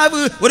 ഭർത്താവ്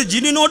ഒരു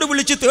ജിന്നിനോട്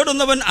വിളിച്ച്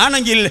തേടുന്നവൻ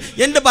ആണെങ്കിൽ,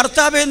 എൻ്റെ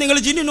ഭർത്താവെ നിങ്ങൾ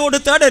ജിന്നിനോട്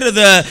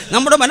തേടരുത്,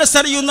 നമ്മുടെ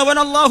മനസ്സറിയുന്നവൻ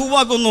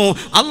അള്ളാഹുവാകുന്നു.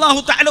 അള്ളാഹു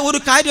തആല ഒരു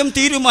കാര്യം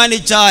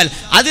തീരുമാനിച്ചാൽ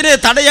അതിനെ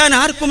തടയാൻ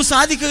ആർക്കും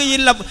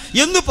സാധിക്കുകയില്ല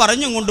എന്ന്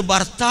പറഞ്ഞുകൊണ്ട്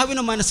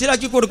ഭർത്താവിനെ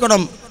മനസ്സിലാക്കി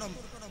കൊടുക്കണം.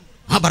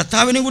 ആ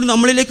ഭർത്താവിനെ കൂടി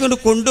നമ്മളിലേക്ക്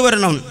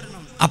കൊണ്ടുവരണം.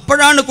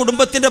 അപ്പോഴാണ്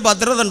കുടുംബത്തിൻ്റെ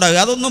ഭദ്രത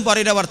ഉണ്ടാകുക. അതൊന്നും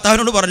പറയില്ല,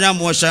 ഭർത്താവിനോട് പറഞ്ഞാൽ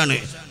മോശമാണ്,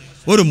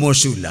 ഒരു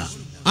മോശമില്ല.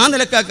 ആ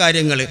നിലക്കാ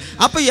കാര്യങ്ങൾ.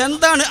 അപ്പോൾ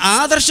എന്താണ്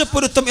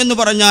ആദർശപ്പൊരുത്തം എന്ന്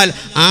പറഞ്ഞാൽ?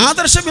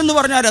 ആദർശം എന്ന്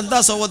പറഞ്ഞാൽ എന്താ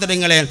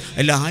സഹോദരങ്ങളെ?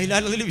 ലാ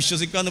ഇലാഹ ഇല്ലല്ലാഹ്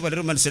വിശ്വസിക്കാമെന്ന്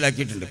പലരും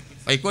മനസ്സിലാക്കിയിട്ടുണ്ട്.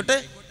 ആയിക്കോട്ടെ,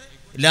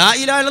 ലാ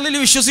ഇലാഹ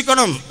ഇല്ലല്ലാഹ്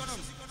വിശ്വസിക്കണം,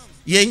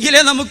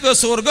 എങ്കിലേ നമുക്ക്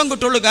സ്വർഗം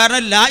കിട്ടുള്ളൂ.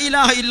 കാരണം ലാ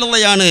ഇലാഹ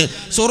ഇല്ലല്ലാഹയാണ്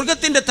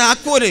സ്വർഗത്തിൻ്റെ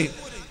താക്കോല്.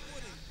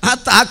 ആ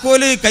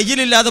താക്കോല്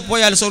കയ്യിലില്ലാതെ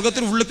പോയാൽ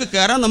സ്വർഗത്തിന് ഉള്ളിലേക്ക്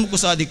കയറാൻ നമുക്ക്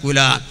സാധിക്കൂല.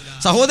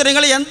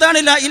 സഹോദരങ്ങളെ, എന്താണ്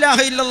ലാ ഇലാഹ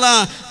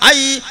ഇല്ലല്ലാഹ്? ഐ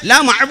ലാ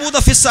മഅബൂദ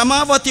ഫിസ്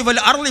സമാവാതി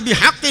വൽ അർളി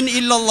ബിഹഖിൻ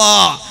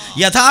ഇല്ലല്ലാഹ്.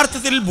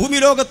 യഥാർത്ഥത്തിൽ ഭൂമി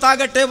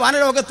ലോകത്താകട്ടെ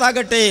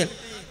വാനലോകത്താകട്ടെ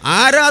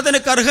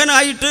ആരാധനക്ക്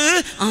അർഹനായിട്ട്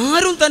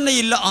ആരും തന്നെ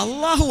ഇല്ല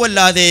അല്ലാഹു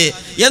അല്ലാതെ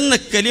എന്ന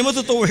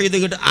കലിമത്ത് തൗഹീദ്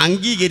ഇങ്ങോട്ട്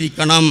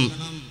അംഗീകരിക്കണം.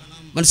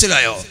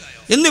 മനസ്സിലായോ?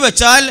 എന്ന്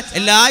വെച്ചാൽ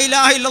ലാ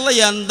ഇലാഹ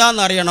ഇല്ലല്ലാഹ്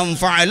എന്താണെന്നറിയണം.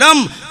 ഫഅലം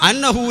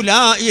അന്നഹു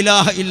ലാ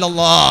ഇലാഹ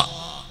ഇല്ലല്ലാഹ്.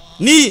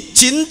 നീ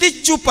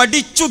ചിന്തിച്ചു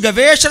പഠിച്ചു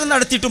ഗവേഷണം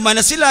നടത്തിയിട്ട്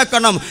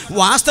മനസ്സിലാക്കണം,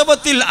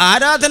 വാസ്തവത്തിൽ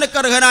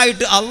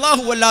ആരാധനക്കർഹനായിട്ട്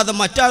അള്ളാഹു അല്ലാതെ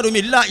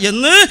മറ്റാരുമില്ല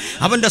എന്ന്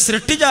അവൻ്റെ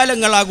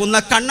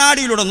സൃഷ്ടിജാലങ്ങളാകുന്ന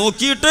കണ്ണാടിയിലൂടെ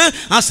നോക്കിയിട്ട്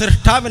ആ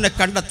സൃഷ്ടാവിനെ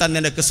കണ്ടെത്താൻ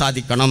നിനക്ക്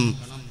സാധിക്കണം.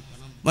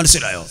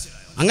 മനസ്സിലായോ?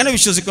 അങ്ങനെ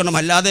വിശ്വസിക്കണം.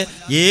 അല്ലാതെ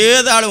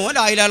ഏതാളും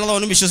ലാ ഇലാഹ ഇല്ലല്ലാഹ്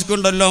അവനും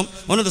വിശ്വസിക്കുന്നുണ്ടല്ലോ,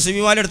 അവന്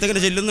തസ്ബീഹ്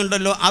ഇങ്ങനെ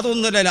ചെല്ലുന്നുണ്ടല്ലോ,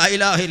 അതൊന്നുമല്ല ലാ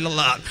ഇലാഹ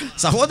ഇല്ലല്ലാഹ്.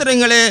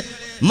 സഹോദരങ്ങളെ,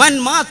 മൻ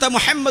മാത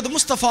മുഹമ്മദ്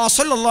മുസ്തഫ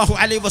സല്ലല്ലാഹു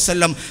അലൈഹി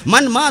വസല്ലം,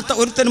 മൻ മാത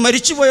ഒരുത്തൻ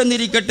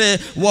മരിച്ചുപോയെന്നിരിക്കട്ടെ,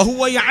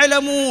 വഹുവ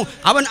യഅലമു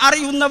അവൻ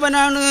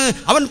അറിയുന്നവനാണ്,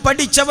 അവൻ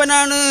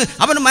പഠിച്ചവനാണ്,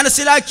 അവൻ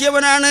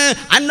മനസ്സിലാക്കിയവനാണ്,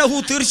 അന്നഹു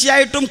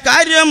തീർച്ചയായിട്ടും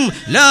കാര്യം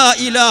ലാ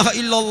ഇലാഹ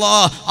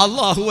ഇല്ലല്ലാഹ്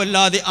അല്ലാഹു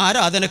അല്ലാതെ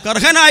ആരാധനക്ക്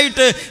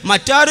അർഹനായിട്ട്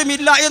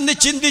മറ്റാരുമില്ല എന്ന്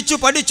ചിന്തിച്ചു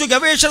പഠിച്ചു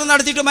ഗവേഷണം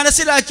നടത്തിയിട്ട്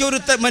മനസ്സിലാക്കിയ ഒരു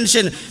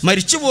മനുഷ്യൻ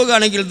മരിച്ചു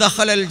പോകുകയാണെങ്കിൽ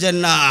ദഖലൽ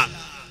ജന്ന,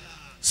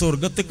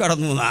 സ്വർഗത്തിൽ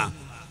കടന്നു.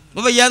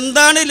 അപ്പോൾ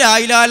എന്താണ് ലാ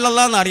ഇലാഹ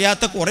ഇല്ലല്ലാഹ്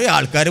എന്നറിയാത്ത കുറേ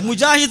ആൾക്കാർ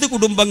മുജാഹിദ്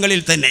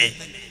കുടുംബങ്ങളിൽ തന്നെ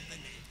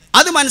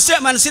അത്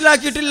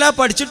മനസ്സിലാക്കിയിട്ടില്ല,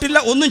 പഠിച്ചിട്ടില്ല,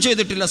 ഒന്നും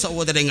ചെയ്തിട്ടില്ല.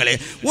 സഹോദരങ്ങളെ,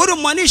 ഒരു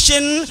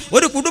മനുഷ്യൻ,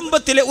 ഒരു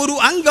കുടുംബത്തിലെ ഒരു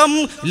അംഗം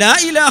ലാ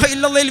ഇലാഹ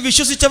ഇല്ലല്ലാഹയിൽ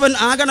വിശ്വസിച്ചവൻ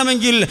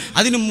ആകണമെങ്കിൽ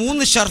അതിന്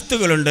 3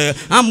 ഷർത്തുകളുണ്ട്.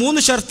 ആ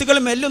 3 ഷർത്തുകൾ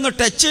മെല്ലെ ഒന്ന്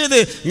ടച്ച് ചെയ്ത്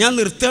ഞാൻ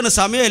നിർത്തുകയാണ്,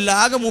 സമയമില്ല.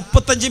 ആകെ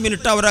 35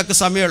 മിനിറ്റ് അവർക്ക്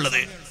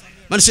സമയമുള്ളത്.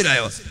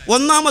 മനസ്സിലായോ?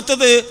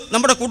 ഒന്നാമത്തത്,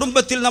 നമ്മുടെ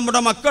കുടുംബത്തിൽ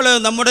നമ്മുടെ മക്കൾ,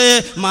 നമ്മുടെ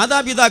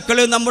മാതാപിതാക്കൾ,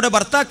 നമ്മുടെ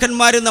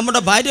ഭർത്താക്കന്മാർ,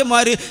 നമ്മുടെ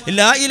ഭാര്യമാർ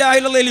ലാ ഇലാഹ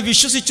ഇല്ലല്ലാഹയിൽ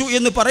വിശ്വസിച്ചു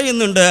എന്ന്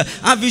പറയുന്നുണ്ട്.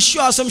 ആ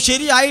വിശ്വാസം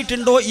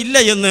ശരിയായിട്ടുണ്ടോ ഇല്ല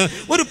എന്ന്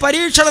ഒരു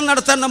പരീക്ഷണം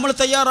നടത്താൻ നമ്മൾ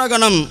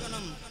തയ്യാറാകണം.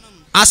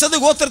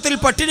 അസദ് ഗോത്രത്തിൽ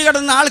പട്ടിണി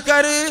കിടന്ന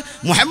ആൾക്കാർ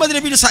മുഹമ്മദ്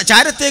നബി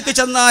ചാരത്തേക്ക്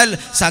ചെന്നാൽ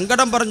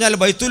സങ്കടം പറഞ്ഞാൽ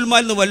ബൈത്തുൽ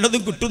മാലിൽ നിന്ന്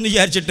വല്ലതും കിട്ടുമെന്ന്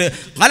വിചാരിച്ചിട്ട്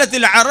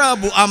ഖലത്തിൽ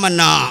അറാബു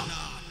ആമന്ന,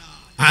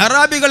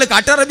 അറബികൾ,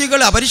 കാട്ടറബികൾ,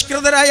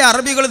 അപരിഷ്കൃതരായ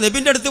അറബികൾ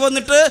നബിൻ്റെ അടുത്ത്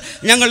വന്നിട്ട്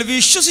ഞങ്ങൾ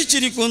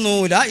വിശ്വസിച്ചിരിക്കുന്നു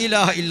ലാ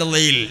ഇലാഹ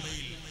ഇല്ലല്ലാഹയിൽ.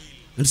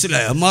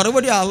 മനസ്സിലായോ?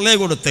 മറുപടി അള്ളേ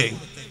കൊടുത്ത്,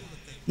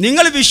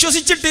 നിങ്ങൾ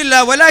വിശ്വസിച്ചിട്ടില്ല,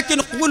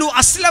 വലാകിൻ ഖൂലു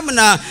അസ്ലംന,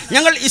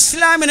 ഞങ്ങൾ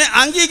ഇസ്ലാമിനെ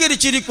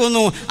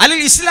അംഗീകരിച്ചിരിക്കുന്നു,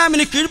 അല്ലെങ്കിൽ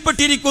ഇസ്ലാമിന്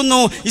കീഴ്പ്പെട്ടിരിക്കുന്നു,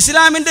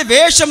 ഇസ്ലാമിൻ്റെ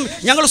വേഷം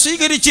ഞങ്ങൾ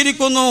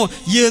സ്വീകരിച്ചിരിക്കുന്നു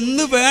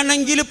എന്ന്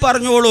വേണമെങ്കിൽ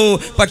പറഞ്ഞോളൂ.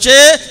 പക്ഷേ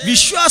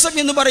വിശ്വാസം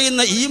എന്ന്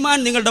പറയുന്ന ഈമാൻ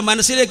നിങ്ങളുടെ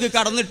മനസ്സിലേക്ക്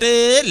കടന്നിട്ടേ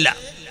ഇല്ല.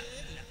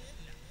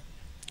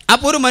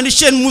 അപ്പോൾ ഒരു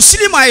മനുഷ്യൻ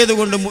മുസ്ലിം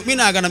ആയതുകൊണ്ട്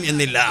മുഅ്മിനാകണം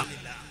എന്നില്ല.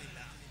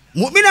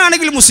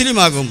 മുഅ്മിനാണെങ്കിൽ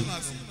മുസ്ലിമാകും.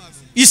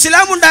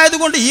 ഇസ്ലാം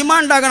ഉണ്ടായതുകൊണ്ട് ഈമാൻ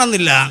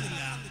ഉണ്ടാകണമെന്നില്ല.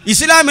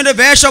 ഇസ്ലാമിൻ്റെ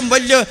വേഷം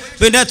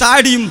വലിയ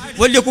താടിയും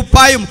വലിയ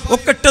കുപ്പായും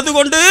ഒക്കെ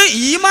ഇട്ടതുകൊണ്ട്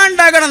ഈമാൻ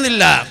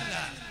ഉണ്ടാകണമെന്നില്ല.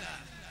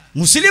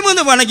 മുസ്ലിം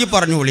എന്ന് വേണമെങ്കിൽ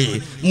പറഞ്ഞോളി,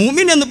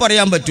 മുഅ്മിൻ എന്ന്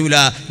പറയാൻ പറ്റൂല.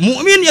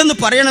 മുഅ്മിൻ എന്ന്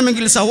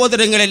പറയണമെങ്കിൽ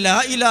സഹോദരങ്ങളെ ലാ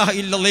ഇലാഹ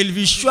ഇല്ലല്ലാഹയിൽ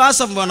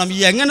വിശ്വാസം വേണം.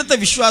 എങ്ങനത്തെ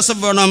വിശ്വാസം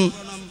വേണം?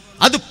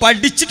 അത്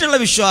പഠിച്ചിട്ടുള്ള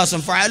വിശ്വാസം.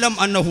 ഫഅലം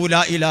അന്നഹു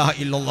ലാ ഇലാഹ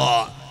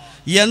ഇല്ലല്ലാഹ്.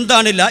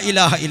 എന്താണ് ലാ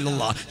ഇലാഹ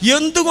ഇല്ലല്ലാഹ്?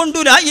 എന്തുകൊണ്ട്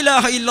ലാ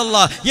ഇലാഹ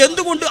ഇല്ലല്ലാഹ്?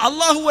 എന്തുകൊണ്ട്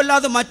അല്ലാഹു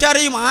അല്ലാതെ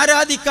മറ്റാരെയും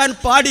ആരാധിക്കാൻ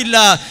പാടില്ല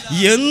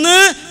എന്ന്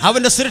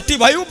അവൻ്റെ സൃഷ്ടി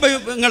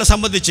വൈഭവങ്ങളെ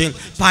സംബന്ധിച്ച്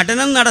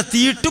പഠനം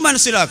നടത്തിയിട്ട്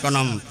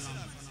മനസ്സിലാക്കണം.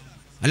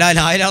 അല്ല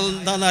ലാ ഇലാഹ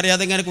എന്താണെന്ന്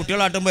അറിയാതെ ഇങ്ങനെ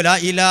കുട്ടികളാട്ടുമ്പോൾ ലാ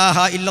ഇലാഹ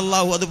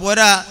ഇല്ലല്ലാഹു അത്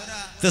പോരാ.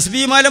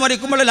 തസ്ബീഹ്മാല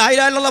മറിക്കുമ്പോൾ ലാ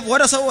ഇലാഹ ഇല്ലല്ലാഹ്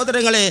പോരാ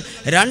സഹോദരങ്ങളെ.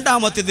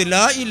 രണ്ടാമത്തേത്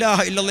ലാ ഇലാഹ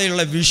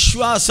ഇല്ലല്ലാഹുള്ള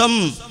വിശ്വാസം,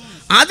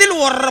 അതിൽ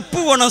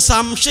ഉറപ്പ് വേണം.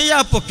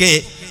 സംശയാപ്പൊക്കെ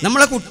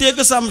നമ്മളെ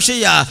കുട്ടികൾക്ക്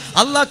സംശയ.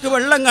 അള്ളാഹ്ക്ക്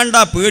വെള്ളം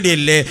കണ്ടാൽ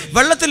പേടിയല്ലേ?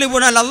 വെള്ളത്തിൽ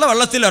വീണാൽ അള്ള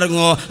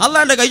വെള്ളത്തിലിറങ്ങുമോ?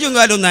 അള്ളാൻ്റെ കയ്യും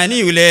കാലും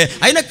നനയൂലേ?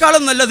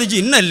 അതിനേക്കാളും നല്ലത്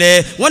ജിന്നല്ലേ?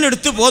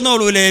 ഓനെടുത്ത്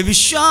പോന്നോളൂലേ?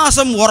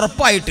 വിശ്വാസം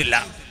ഉറപ്പായിട്ടില്ല.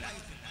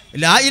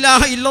 ലാ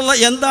ഇലാഹ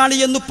ഇല്ലല്ലാഹ് എന്താണ്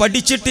എന്ന്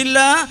പഠിച്ചിട്ടില്ല.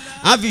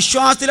 ആ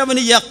വിശ്വാസത്തിൽ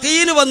അവന്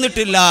യഖീന്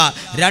വന്നിട്ടില്ല.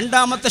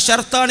 രണ്ടാമത്തെ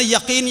ഷർത്താണ്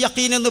യഖീൻ.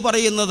 യഖീൻ എന്ന്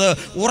പറയുന്നത്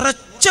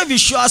ഉറച്ച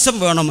വിശ്വാസം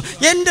വേണം.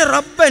 എൻ്റെ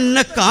റബ്ബ്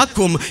എന്നെ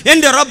കാക്കും,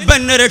 എൻ്റെ റബ്ബ്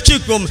എന്നെ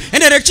രക്ഷിക്കും,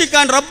 എന്നെ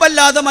രക്ഷിക്കാൻ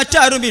റബ്ബല്ലാതെ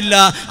മറ്റാരുമില്ല,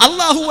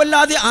 അല്ലാഹു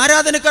അല്ലാതെ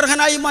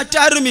ആരാധനക്കർഹനായി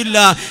മറ്റാരുമില്ല,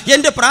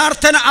 എൻ്റെ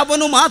പ്രാർത്ഥന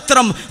അവനു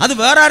മാത്രം, അത്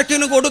വേറെ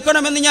ആർക്കെങ്കിലും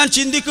കൊടുക്കണമെന്ന് ഞാൻ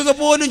ചിന്തിക്കുക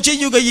പോലും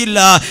ചെയ്യുകയില്ല,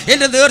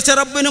 എൻ്റെ നേർച്ച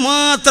റബ്ബിന്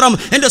മാത്രം,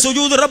 എൻ്റെ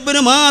സുജൂദ്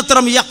റബ്ബിന്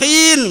മാത്രം.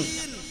 യഖീൻ.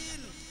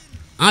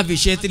 ആ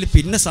വിഷയത്തിൽ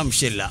പിന്നെ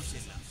സംശയമില്ല.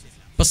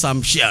 ഇപ്പം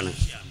സംശയമാണ്,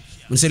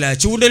 മനസ്സിലായ?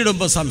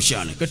 ചൂണ്ടലിടുമ്പോൾ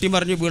സംശയമാണ്.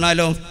 കെട്ടിമറിഞ്ഞ്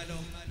വീണാലോ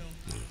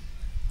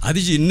അത്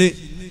ജിന്ന്,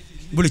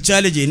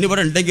 വിളിച്ചാൽ ജിന്ന്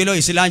ഇവിടെ ഉണ്ടെങ്കിലോ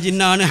ഇസ്ലാം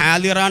ജിന്നാണ്,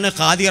 ഹാദിറാണ്,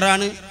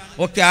 ഖാദിറാണ്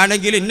ഒക്കെ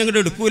ആണെങ്കിൽ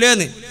ഇന്നിങ്ങോട്ട്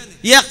എടുക്കൂലേന്ന്.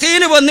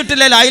 യഖീന്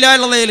വന്നിട്ടില്ല ലാ ഇലാഹ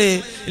ഇല്ലല്ലാഹയിൽ.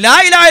 ലാ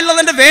ഇലാഹ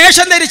ഇല്ലല്ലാഹന്റെ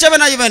വേഷം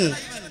ധരിച്ചവനായി ഇവൻ.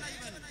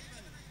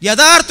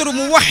 യഥാർത്ഥ ഒരു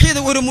മുവഹിദ്,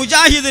 ഒരു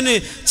മുജാഹിദിന്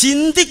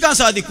ചിന്തിക്കാൻ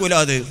സാധിക്കൂല.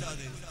 അത്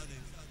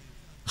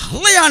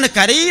അള്ളയാണ്.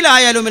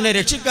 കരയിലായാലും എന്നെ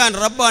രക്ഷിക്കാൻ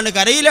റബ്ബാണ്,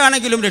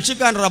 കരയിലാണെങ്കിലും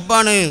രക്ഷിക്കാൻ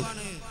റബ്ബാണ്,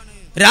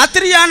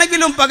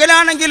 രാത്രിയാണെങ്കിലും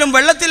പകലാണെങ്കിലും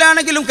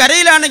വെള്ളത്തിലാണെങ്കിലും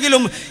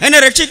കരയിലാണെങ്കിലും എന്നെ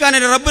രക്ഷിക്കാൻ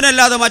എൻ്റെ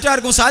റബ്ബിനല്ലാതെ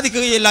മറ്റാർക്കും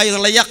സാധിക്കുകയില്ല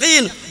എന്നുള്ള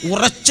യഖീൻ,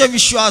 ഉറച്ച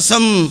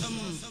വിശ്വാസം.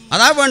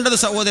 അതാ വേണ്ടത്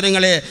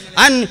സഹോദരങ്ങളെ.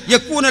 അൻ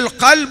യകൂനൽ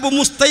ഖൽബു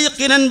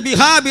മുസ്തൈഖിനൻ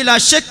ബിഹാ ബിലാ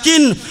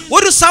ശക്കിൻ,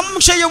 ഒരു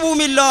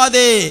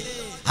സംശയവുമില്ലാതെ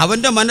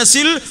അവൻ്റെ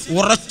മനസ്സിൽ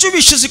ഉറച്ചു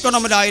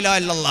വിശ്വസിക്കണം ലാ ഇലാഹ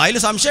ഇല്ലല്ലാഹ്. അതിൽ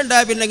സംശയം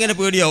ഉണ്ടായാൽ പിന്നെ എങ്ങനെ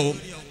പേടിയാവും?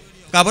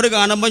 കബറ്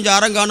കാണുമ്പോൾ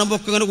ജാറം കാണുമ്പോൾ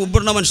ഒക്കെ ഇങ്ങനെ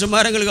കുമ്പിടുന്ന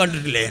മനുഷ്യന്മാരെങ്കിലും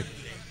കണ്ടിട്ടില്ലേ?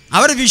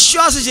 അവരുടെ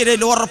വിശ്വാസം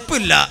ശരിയല്ല,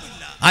 ഉറപ്പില്ല.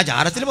 ആ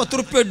ജാറത്തിൽ 10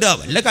 റുപ്യ ഇടുക,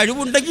 വല്ല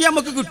കഴിവുണ്ടെങ്കിൽ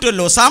നമുക്ക്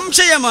കിട്ടുമല്ലോ.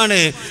 സംശയമാണ്.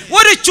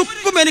 ഒരു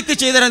ചുക്കും എനിക്ക്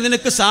ചെയ്തുതരാൻ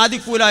നിനക്ക്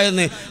സാധിക്കൂല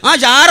എന്ന് ആ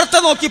ജാറത്തെ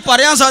നോക്കി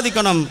പറയാൻ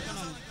സാധിക്കണം.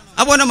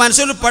 അപ്പോൾ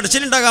മനസ്സിൽ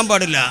പഠിച്ചിട്ടുണ്ടാകാൻ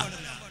പാടില്ല.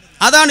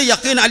 അതാണ്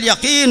യഖീൻ. അൽ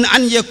യഖീൻ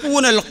അൻ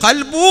യകൂനൽ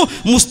ഖൽബു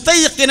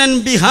മുസ്തൈഖിനൻ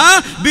ബിഹാ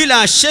ബിലാ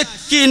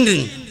ശക്കിൻ.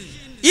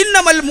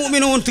 ഇന്നമൽ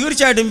മുഅ്മിനൂൻ,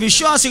 തീർച്ചയായിട്ടും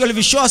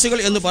വിശ്വാസികൾ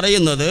എന്ന്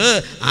പറയുന്നത്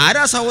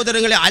ആരാ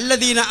സഹോദരങ്ങളെ?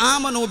 അല്ലദീന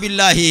ആമനൂ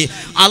ബില്ലാഹി,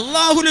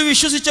 അല്ലാഹുവിൽ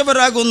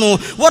വിശ്വസിച്ചവരാകുന്നു,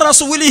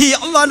 വറസൂലിഹി,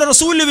 അല്ലാഹുവിന്റെ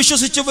റസൂലിൽ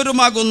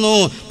വിശ്വസിച്ചവരുമാകുന്നു.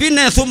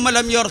 പിന്നെ സുമ്മ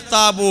ലം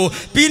യർതാബു,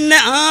 പിന്നെ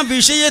ആ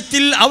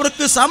വിഷയത്തിൽ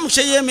അവർക്ക്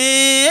സംശയമേ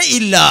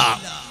ഇല്ല.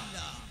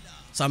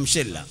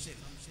 സംശയമില്ല.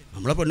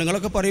 നമ്മളെ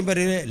പെണ്ണുങ്ങളൊക്കെ പറയുമ്പോൾ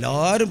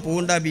എല്ലാവരും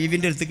പോകണ്ട,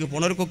 ബീവിൻ്റെ അടുത്തേക്ക്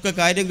പോണവർക്കൊക്കെ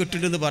കാര്യം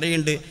കിട്ടുന്നുണ്ടെന്ന്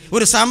പറയുന്നുണ്ട്.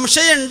 ഒരു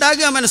സംശയം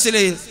ഉണ്ടാകുക മനസ്സിൽ,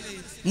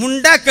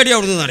 മുണ്ടാക്കടി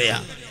അവിടെ നിന്ന്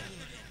അറിയാം.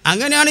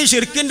 അങ്ങനെയാണ് ഈ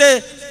ഷിർക്കിൻ്റെ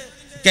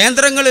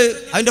കേന്ദ്രങ്ങൾ,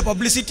 അതിൻ്റെ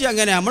പബ്ലിസിറ്റി.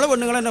 അങ്ങനെ നമ്മളെ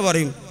പെണ്ണുങ്ങൾ തന്നെ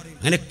പറയും.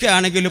 അങ്ങനെയൊക്കെ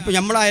ആണെങ്കിലും ഇപ്പോൾ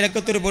നമ്മളെ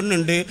അയലക്കത്തൊരു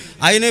പെണ്ണുണ്ട്,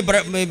 അതിന്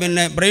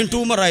ബ്രെയിൻ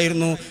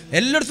ട്യൂമറായിരുന്നു,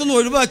 എല്ലായിടത്തുനിന്നും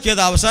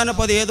ഒഴിവാക്കിയത്. അവസാനം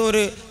അപ്പോൾ അത് ഏതോ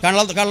ഒരു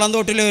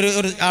കള്ളന്തോട്ടിലെ ഒരു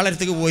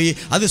ആളടുത്തേക്ക് പോയി,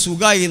 അത്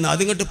സുഖമായിന്ന്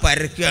അതിങ്ങോട്ട്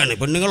പരക്കുകയാണ്.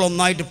 പെണ്ണുങ്ങൾ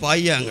ഒന്നായിട്ട്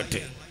പായുക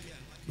അങ്ങോട്ട്.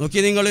 നോക്കി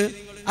നിങ്ങൾ.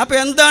 അപ്പോൾ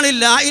എന്താണ്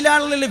ലാ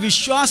ഇലാഹ ഇല്ലല്ലാഹ്?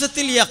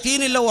 വിശ്വാസത്തിൽ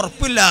യഖീനില്ല,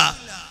 ഉറപ്പില്ല.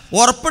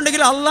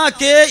 ഉറപ്പുണ്ടെങ്കിൽ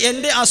അല്ലാഹ്ക്കേ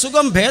എൻ്റെ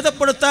അസുഖം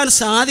ഭേദപ്പെടുത്താൻ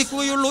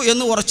സാധിക്കുകയുള്ളൂ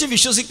എന്ന് ഉറച്ച്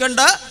വിശ്വസിക്കേണ്ട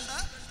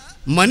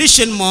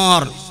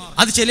മനുഷ്യന്മാർ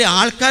അത് ചില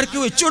ആൾക്കാർക്ക്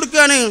വെച്ചു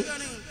കൊടുക്കുകയാണ്.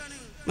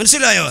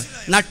 മനസ്സിലായോ?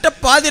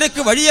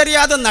 നട്ടപ്പാതിരക്ക്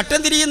വഴിയറിയാതെ നട്ടം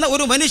തിരിയുന്ന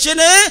ഒരു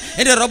മനുഷ്യന്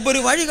എൻ്റെ റബ്ബൊരു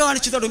വഴി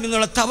കാണിച്ചു തരും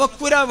എന്നുള്ള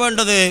തവക്കുര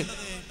വേണ്ടത്.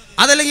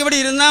 അതല്ലെങ്കിൽ ഇവിടെ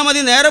ഇരുന്നാൽ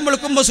മതി, നേരം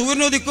വെളുക്കുമ്പോൾ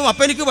സൂര്യനുദിക്കും,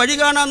 അപ്പം എനിക്ക് വഴി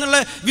കാണാമെന്നുള്ള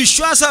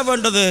വിശ്വാസമാണ്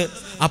വേണ്ടത്.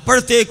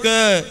 അപ്പോഴത്തേക്ക്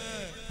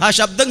ആ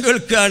ശബ്ദം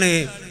കേൾക്കുകയാണ്.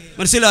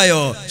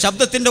 മനസ്സിലായോ?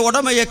 ശബ്ദത്തിൻ്റെ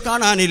ഉടമയെ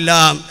കാണാനില്ല.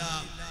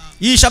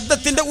 ഈ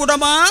ശബ്ദത്തിൻ്റെ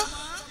ഉടമ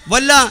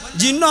വല്ല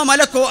ജിന്നോ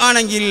മലക്കോ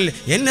ആണെങ്കിൽ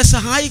എന്നെ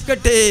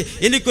സഹായിക്കട്ടെ,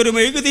 എനിക്കൊരു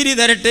മെഴുകുതിരി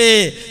തരട്ടെ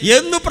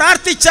എന്ന്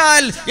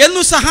പ്രാർത്ഥിച്ചാൽ,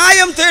 എന്നു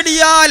സഹായം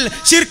തേടിയാൽ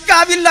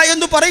ശിർക്കാവില്ല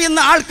എന്ന് പറയുന്ന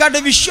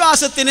ആൾക്കാരുടെ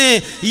വിശ്വാസത്തിന്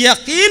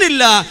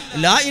യഖീനില്ല,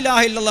 ലാ ഇലാഹ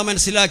ഇല്ലല്ലാഹ്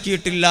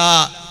മനസ്സിലാക്കിയിട്ടില്ല.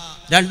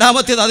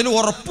 രണ്ടാമത്തേത് അതിൽ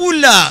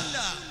ഉറപ്പില്ല.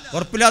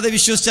 ഉറപ്പില്ലാതെ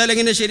വിശ്വസിച്ചാൽ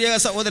എങ്ങനെ ശരിയായ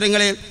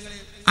സഹോദരങ്ങളെ?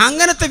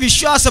 അങ്ങനത്തെ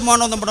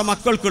വിശ്വാസമാണോ നമ്മുടെ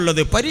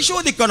മക്കൾക്കുള്ളത്?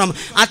 പരിശോധിക്കണം.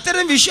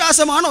 അത്തരം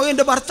വിശ്വാസമാണോ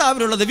എൻ്റെ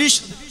ഭർത്താവിനുള്ളത്?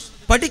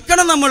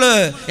 പഠിക്കണം നമ്മൾ.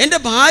 എൻ്റെ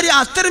ഭാര്യ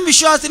അത്തരം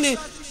വിശ്വാസത്തിന്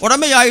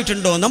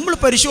ഉടമയായിട്ടുണ്ടോ? നമ്മൾ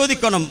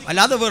പരിശോധിക്കണം.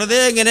 അല്ലാതെ വെറുതെ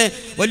ഇങ്ങനെ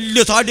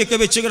വലിയ താടിയൊക്കെ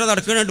വെച്ച് ഇങ്ങനെ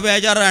നടക്കുന്നുണ്ട്,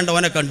 ബേജാറാണ്ട്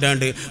ഓനെ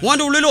കണ്ടാണ്ട്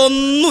ഓൻ്റെ ഉള്ളിൽ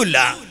ഒന്നുമില്ല,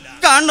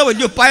 കാണുന്ന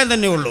വലിയ ഉപ്പായം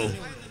തന്നെ ഉള്ളൂ.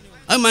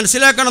 അത്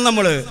മനസ്സിലാക്കണം.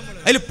 നമ്മൾ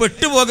അതിൽ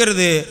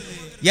പെട്ടുപോകരുത്.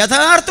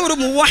 യഥാർത്ഥ ഒരു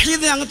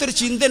മുവഹിദ് അങ്ങനത്തെ ഒരു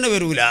ചിന്ത തന്നെ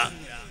വരൂല.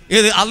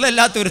 ഏത്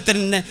അല്ലാത്ത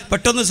ഒരുത്തന്നെ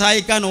പെട്ടെന്ന്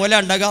സഹായിക്കാൻ ഓല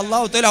ഉണ്ടാകുക,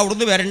 അള്ളാഹു തആല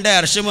അവിടുന്ന് വരേണ്ട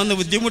അർശം വന്ന്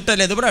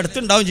ബുദ്ധിമുട്ടല്ലേ, ഇതിവിടെ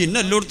അടുത്തുണ്ടാവും, ജിന്ന്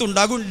എല്ലായിടത്തും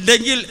ഉണ്ടാകും,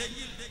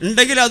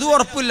 ഉണ്ടെങ്കിൽ അതും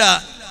ഉറപ്പില്ല.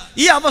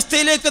 ഈ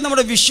അവസ്ഥയിലേക്ക്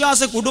നമ്മുടെ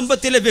വിശ്വാസം,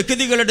 കുടുംബത്തിലെ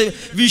വ്യക്തികളുടെ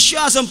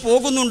വിശ്വാസം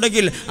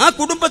പോകുന്നുണ്ടെങ്കിൽ ആ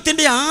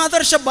കുടുംബത്തിൻ്റെ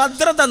ആദർശ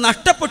ഭദ്രത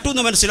നഷ്ടപ്പെട്ടു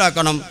എന്ന്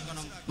മനസ്സിലാക്കണം.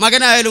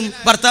 മകനായാലും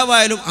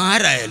ഭർത്താവായാലും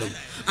ആരായാലും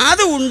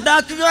അത്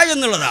ഉണ്ടാക്കുക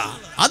എന്നുള്ളതാണ്.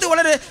 അത്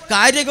വളരെ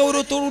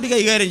കാര്യഗൗരവത്തോടുകൂടി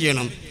കൈകാര്യം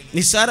ചെയ്യണം.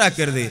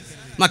 നിസ്സാരാക്കരുത്.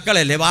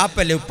 മക്കളല്ലേ,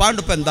 വാപ്പല്ലേ,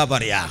 ഉപ്പാണ്ടിപ്പം എന്താ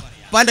പറയുക,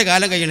 ഉപ്പാൻ്റെ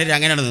കാലം കഴിയണേ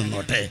അങ്ങനെയാണ്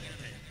നിന്നോട്ടെ,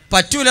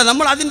 പറ്റൂല.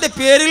 നമ്മൾ അതിൻ്റെ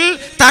പേരിൽ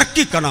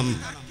തർക്കിക്കണം,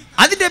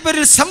 അതിൻ്റെ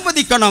പേരിൽ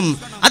സംവദിക്കണം,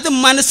 അത്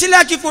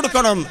മനസ്സിലാക്കി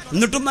കൊടുക്കണം.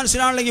 എന്നിട്ടും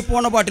മനസ്സിലാണെങ്കിൽ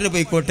പോണ പാട്ടിന്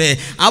പോയിക്കോട്ടെ.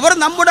 അവർ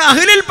നമ്മുടെ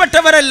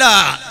അഹ്ലിൽപ്പെട്ടവരല്ല.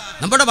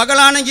 നമ്മുടെ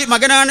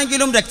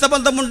മകനാണെങ്കിലും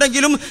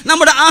രക്തബന്ധമുണ്ടെങ്കിലും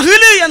നമ്മുടെ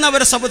അഹ്ല്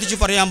എന്നവരെ സംബന്ധിച്ച്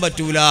പറയാൻ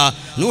പറ്റൂല.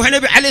 നൂഹ്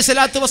നബി അലൈഹി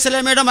സ്വലാത്തു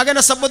വസ്സലാമയുടെ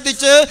മകനെ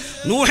സംബന്ധിച്ച്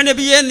നൂഹ്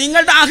നബിയെ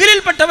നിങ്ങളുടെ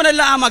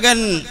അഹ്ലിൽപ്പെട്ടവനല്ല ആ മകൻ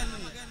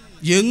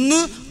എന്ന്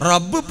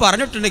റബ്ബ്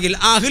പറഞ്ഞിട്ടുണ്ടെങ്കിൽ,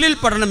 അഹ്ലിൽ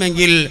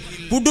പെടണമെങ്കിൽ,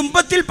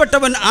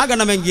 കുടുംബത്തിൽപ്പെട്ടവൻ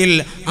ആകണമെങ്കിൽ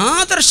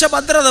ആദർശ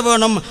ഭദ്രത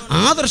വേണം,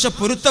 ആദർശ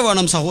പൊരുത്ത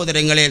വേണം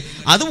സഹോദരങ്ങളെ.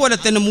 അതുപോലെ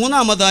തന്നെ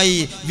മൂന്നാമതായി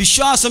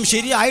വിശ്വാസം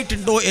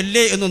ശരിയായിട്ടുണ്ടോ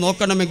അല്ലേ എന്ന്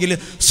നോക്കണമെങ്കിൽ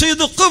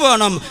സിദ്ഖ്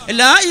വേണം.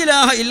 ലാ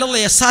ഇലാഹ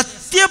ഇല്ലല്ലാഹ്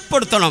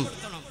സത്യപ്പെടുത്തണം,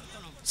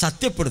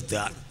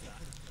 സത്യപ്പെടുത്തുക.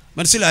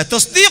 മനസ്സിലായി?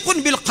 തസ്ദീഖുൻ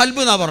ബിൽ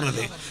ഖൽബ് എന്നാ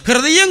പറഞ്ഞത്.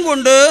 ഹൃദയം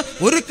കൊണ്ട്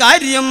ഒരു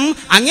കാര്യം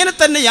അങ്ങനെ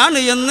തന്നെയാണ്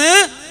എന്ന്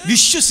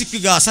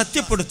വിശ്വസിക്കുക,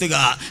 സത്യപ്പെടുത്തുക.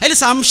 അതിൽ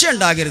സംശയം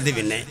ഉണ്ടാകരുത്.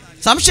 പിന്നെ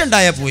സംശയം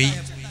ഉണ്ടായാൽ പോയി.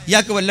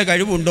 ഇയാൾക്ക് വല്ല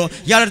കഴിവുണ്ടോ,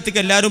 ഇയാളുടെ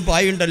അടുത്തേക്ക് എല്ലാവരും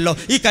പായുണ്ടല്ലോ,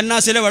 ഈ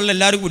കന്നാസിലെ വെള്ളം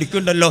എല്ലാവരും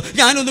കുടിക്കുന്നുണ്ടല്ലോ,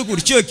 ഞാനൊന്ന്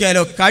കുടിച്ചു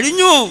വെക്കാലോ,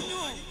 കഴിഞ്ഞു.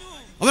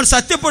 അവൻ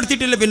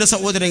സത്യപ്പെടുത്തിയിട്ടില്ല. പിന്നെ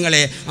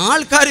സഹോദരങ്ങളെ,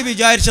 ആൾക്കാർ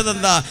വിചാരിച്ചത്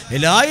എന്താ,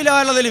 ലാ ഇലാഹ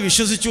ഇല്ലല്ലാഹ്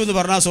വിശ്വസിച്ചു എന്ന്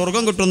പറഞ്ഞാൽ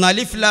സ്വർഗം കിട്ടുന്ന.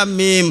 അലിഫ് ലാം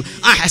മീം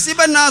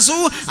അഹസിബന്നാസു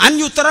അൻ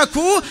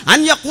യുത്രകു അൻ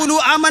യഖൂലു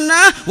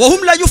ആമന്നാ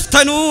വഹും ലാ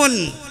യുഫ്തനൂൻ.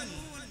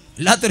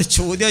 അല്ലാത്തൊരു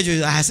ചോദ്യം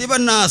ചോദിച്ചു.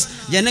 ഹസിബന്നാസ്,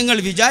 ജനങ്ങൾ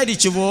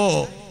വിചാരിച്ചുവോ,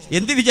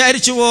 എന്ത്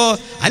വിചാരിച്ചുവോ,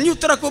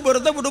 അന്യുത്രക്കു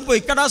വെറുതെ വിടും,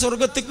 പൊയ്ക്കടാ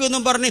സ്വർഗത്തിക്ക്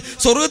എന്നും പറഞ്ഞ്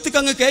സ്വർഗത്തിക്ക്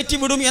അങ്ങ് കയറ്റി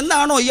വിടും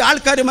എന്നാണോ ഈ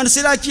ആൾക്കാർ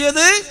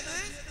മനസ്സിലാക്കിയത്?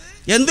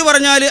 എന്ത്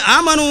പറഞ്ഞാൽ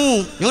ആമനു,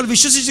 ഞങ്ങൾ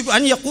വിശ്വസിച്ചു,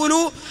 അൻ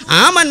യഖൂലു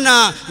ആമന്ന,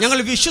 ഞങ്ങൾ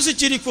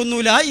വിശ്വസിച്ചിരിക്കുന്നു,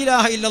 ലാ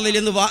ഇലാഹ ഇല്ലല്ലാഹ്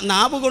എന്ന്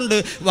നാവ് കൊണ്ട്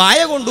വായ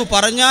കൊണ്ട്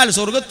പറഞ്ഞാൽ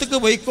സ്വർഗത്തിക്ക്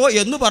പോയിക്കോ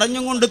എന്ന്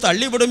പറഞ്ഞുകൊണ്ട്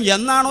തള്ളിവിടും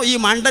എന്നാണോ ഈ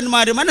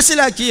മണ്ടന്മാർ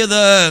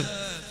മനസ്സിലാക്കിയത്?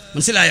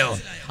 മനസ്സിലായോ?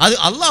 അത്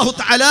അല്ലാഹു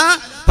തആല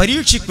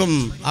പരീക്ഷിക്കും,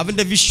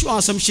 അവൻ്റെ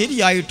വിശ്വാസം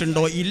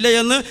ശരിയായിട്ടുണ്ടോ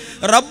ഇല്ലയെന്ന്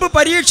റബ്ബ്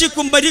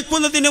പരീക്ഷിക്കും.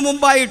 ഭരിക്കുന്നതിന്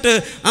മുമ്പായിട്ട്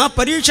ആ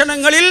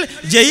പരീക്ഷണങ്ങളിൽ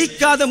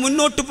ജയിക്കാതെ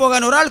മുന്നോട്ട്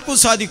പോകാൻ ഒരാൾക്കും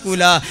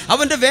സാധിക്കൂല.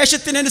 അവൻ്റെ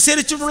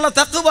വേഷത്തിനനുസരിച്ചിട്ടുള്ള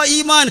തഖ്വ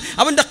ഈമാൻ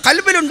അവൻ്റെ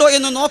ഖൽബിലുണ്ടോ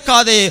എന്ന്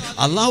നോക്കാതെ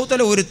അല്ലാഹു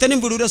തആല ഒരുത്തനും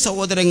വിടൂല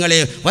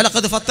സഹോദരങ്ങളെ.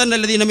 വലഖദ്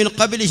ഫത്തന്നല്ലദീന മിൻ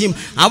ഖബ്ലിഹിം,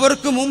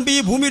 അവർക്ക് മുമ്പ് ഈ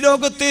ഭൂമി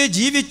ലോകത്ത്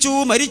ജീവിച്ചു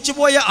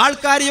മരിച്ചുപോയ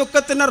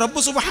ആൾക്കാരെയൊക്കെ തന്നെ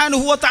റബ്ബ്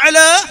സുബ്ഹാനഹു വ തആല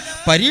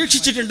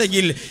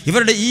പരീക്ഷിച്ചിട്ടുണ്ടെങ്കിൽ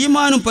ഇവരുടെ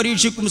ഈമാനും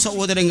പരീക്ഷിക്കും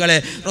സഹോദരങ്ങളെ.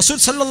 റസൂൽ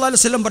സല്ലല്ലാഹു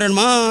അലൈഹി വസല്ലം പറയണം,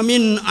 മാ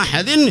മിൻ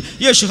അഹദിൻ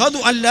യശ്ഹദു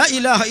അൻ ലാ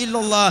ഇലാഹ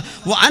ഇല്ലല്ലാഹ്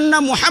വ അന്ന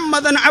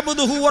മുഹമ്മദൻ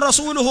അബ്ദുഹു വ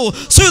റസൂലുഹു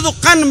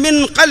സിദ്ഖൻ മിൻ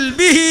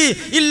ഖൽബിഹി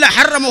ഇല്ല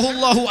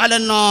ഹറമഹുല്ലാഹു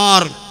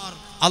അലന്നാർ.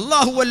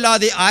 അല്ലാഹു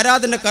അല്ലാതെ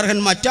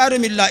ആരാധനക്കർഹൻ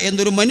മറ്റാരുമില്ല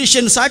എന്നൊരു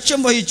മനുഷ്യൻ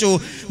സാക്ഷ്യം വഹിച്ചു,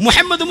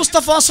 മുഹമ്മദ്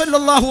മുസ്തഫ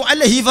സല്ലല്ലാഹു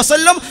അലൈഹി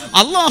വസല്ലം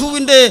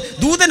അല്ലാഹുവിൻ്റെ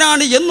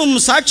ദൂതനാണ് എന്നും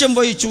സാക്ഷ്യം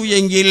വഹിച്ചു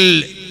എങ്കിൽ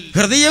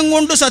ഹൃദയം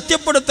കൊണ്ട്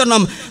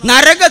സത്യപ്പെടുത്തണം.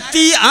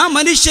 നരകത്തീ ആ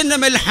മനുഷ്യൻ്റെ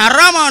മേൽ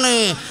ഹറാമാണ്.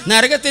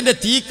 നരകത്തിൻ്റെ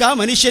തീക്ക് ആ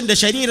മനുഷ്യൻ്റെ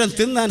ശരീരം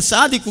തിന്നാൻ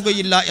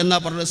സാധിക്കുകയില്ല എന്നാ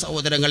പറഞ്ഞ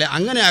സഹോദരങ്ങളെ.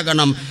 അങ്ങനെ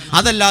ആകണം.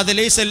 അതല്ലാതെ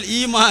ലൈസൽ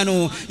ഈമാനു,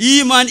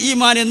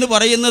 ഈമാൻ എന്ന്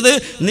പറയുന്നത്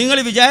നിങ്ങൾ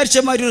വിചാരിച്ച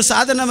മാതിരി ഒരു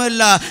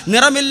സാധനമല്ല.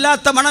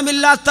 നിറമില്ലാത്ത,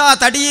 മണമില്ലാത്ത,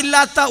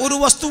 തടിയില്ലാത്ത ഒരു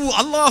വസ്തു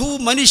അള്ളാഹു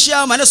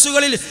മനുഷ്യ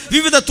മനസ്സുകളിൽ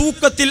വിവിധ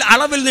തൂക്കത്തിൽ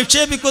അളവിൽ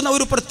നിക്ഷേപിക്കുന്ന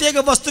ഒരു പ്രത്യേക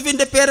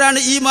വസ്തുവിൻ്റെ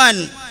പേരാണ് ഈമാൻ.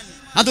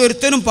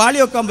 അതൊരുത്തനും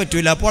പാളി വെക്കാൻ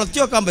പറ്റൂല,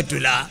 പൊളത്തി വെക്കാൻ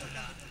പറ്റൂല.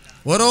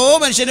 ഓരോ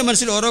മനുഷ്യൻ്റെ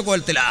മനസ്സിൽ ഓരോ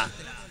കോലത്തിലാണ്.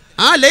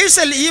 ആ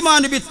ലൈസൽ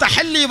ഈമാൻ ബി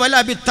തഹല്ലി വല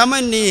ബി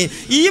തമന്നി.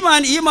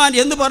 ഈമാൻ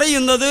എന്ന്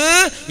പറയുന്നത്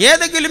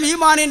ഏതെങ്കിലും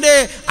ഈമാനിൻ്റെ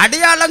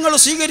അടയാളങ്ങൾ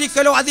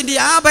സ്വീകരിക്കലോ, അതിൻ്റെ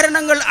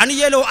ആഭരണങ്ങൾ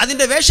അണിയലോ,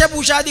 അതിൻ്റെ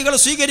വേഷഭൂഷാദികൾ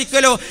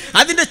സ്വീകരിക്കലോ,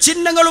 അതിൻ്റെ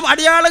ചിഹ്നങ്ങളും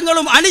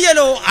അടയാളങ്ങളും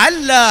അണിയലോ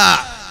അല്ല.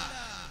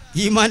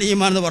 ഈമാൻ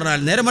എന്ന് പറഞ്ഞാൽ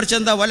നേരെ മറിച്ച്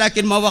എന്താ,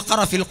 വലാകിൻ മാ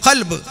വഖറ ഫിൽ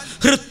ഖൽബ്,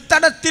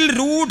 ഹൃത്തടത്തിൽ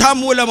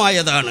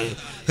രൂഢമൂലമായതാണ്,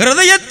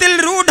 ഹൃദയത്തിൽ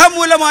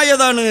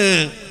രൂഢമൂലമായതാണ്.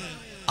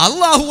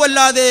 അല്ലാഹു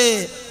അല്ലാതെ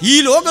ഈ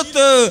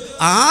ലോകത്ത്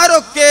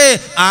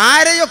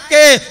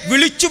ആരെയൊക്കെ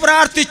വിളിച്ചു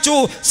പ്രാർത്ഥിച്ചു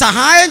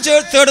സഹായം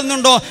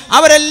തേടുന്നുണ്ടോ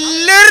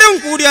അവരെല്ലാവരും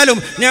കൂടിയാലും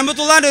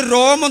നിഅമത്തുള്ളാഹിന്റെ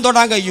രോമം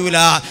തൊടാൻ കഴിയൂല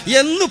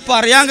എന്ന്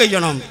പറയാൻ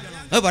കഴിയണം.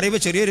 അത്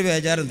പറയുമ്പോൾ ചെറിയൊരു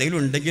ബേജാർ എന്തെങ്കിലും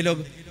ഉണ്ടെങ്കിലോ,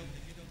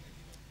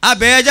 ആ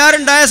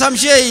ബേജാറുണ്ടായ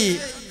സംശയമായി,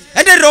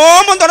 എൻ്റെ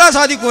രോമം തൊടാൻ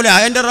സാധിക്കൂല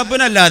എൻ്റെ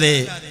റബ്ബിനല്ലാതെ.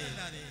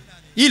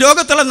 ഈ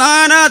ലോകത്തുള്ള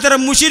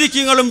നാനാതരം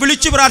മുശ്രിക്കുകളും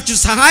വിളിച്ചു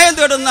പ്രാർത്ഥിച്ചു സഹായം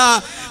തേടുന്ന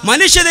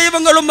മനുഷ്യ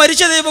ദൈവങ്ങളും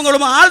മരിച്ച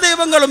ദൈവങ്ങളും ആൾ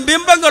ദൈവങ്ങളും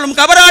ബിംബങ്ങളും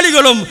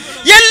കബറാളികളും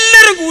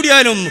എല്ലാവരും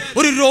കൂടിയാലും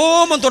ഒരു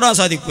രോമം തൊടാൻ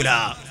സാധിക്കൂല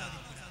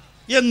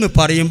എന്ന്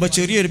പറയുമ്പോൾ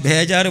ചെറിയൊരു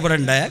ബേജാറ് ഇവിടെ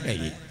ഉണ്ടായാൽ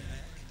കഴിയും.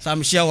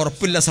 സംശയം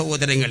ഉറപ്പില്ല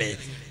സഹോദരങ്ങളെ.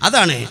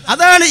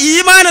 അതാണ്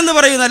ഈമാൻ എന്ന്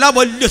പറയുന്നത്. അല്ല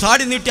വലിയ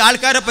സാടി നീട്ടി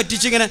ആൾക്കാരെ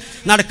പറ്റിച്ചിങ്ങനെ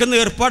നടക്കുന്ന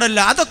ഏർപ്പാടല്ല.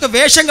 അതൊക്കെ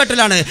വേഷം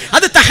കെട്ടലാണ്.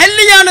 അത്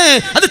തഹല്ലിയാണ്,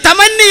 അത്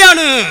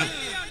തമന്നിയാണ്.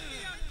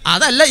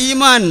 അതല്ല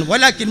ഈമാൻ.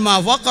 വലാകിൻ മാ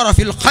വഖറ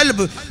ഫിൽ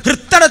ഖൽബ്,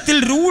 ഹൃദയത്തിൽ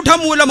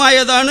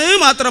രൂഢമൂലമായതാണ്.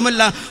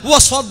 മാത്രമല്ല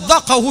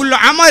വസദ്ദഖഹുൽ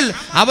അമൽ,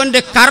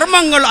 അവന്റെ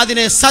കർമ്മങ്ങൾ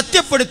അതിനെ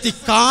സത്യപ്പെടുത്തി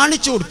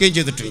കാണിച്ചു കൊടുക്കുകയും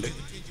ചെയ്തിട്ടുണ്ട്.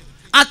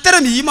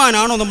 അത്തരം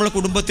ഈമാനാണോ നമ്മുടെ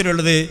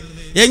കുടുംബത്തിലുള്ളത്?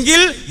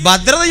 എങ്കിൽ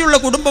ഭദ്രതയുള്ള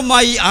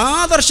കുടുംബമായി,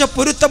 ആദർശ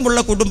പൊരുത്തമുള്ള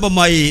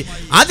കുടുംബമായി.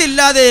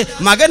 അതില്ലാതെ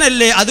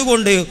മകനല്ലേ,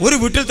 അതുകൊണ്ട് ഒരു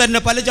വീട്ടിൽ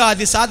തന്നെ പല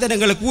ജാതി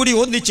സാധനങ്ങൾ കൂടി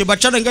ഒന്നിച്ച്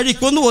ഭക്ഷണം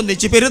കഴിക്കുന്നു,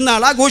 ഒന്നിച്ച്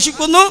പെരുന്നാൾ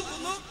ആഘോഷിക്കുന്നു,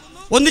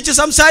 ഒന്നിച്ച്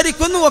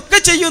സംസാരിക്കുന്നു,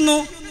 ഒക്കെ ചെയ്യുന്നു.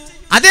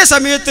 അതേ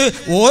സമയത്ത്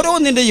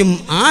ഓരോന്നിൻ്റെയും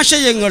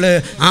ആശയങ്ങൾ,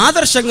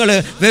 ആദർശങ്ങൾ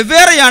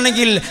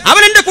വെവ്വേറെയാണെങ്കിൽ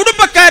അവൻ എൻ്റെ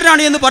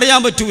കുടുംബക്കാരനാണ് എന്ന് പറയാൻ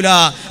പറ്റൂല,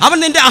 അവൻ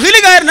നിൻ്റെ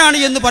അഹിലുകാരനാണ്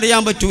എന്ന്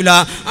പറയാൻ പറ്റൂല.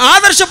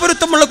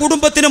 ആദർശപൊരുത്തമുള്ള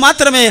കുടുംബത്തിന്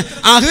മാത്രമേ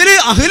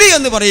അഹില്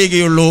എന്ന്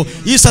പറയുകയുള്ളൂ.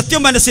 ഈ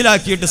സത്യം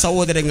മനസ്സിലാക്കിയിട്ട്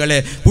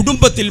സഹോദരങ്ങളെ,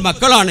 കുടുംബത്തിൽ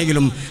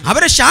മക്കളാണെങ്കിലും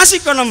അവരെ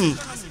ശാസിക്കണം,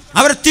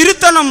 അവരെ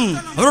തിരുത്തണം,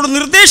 അവരോട്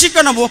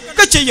നിർദ്ദേശിക്കണം,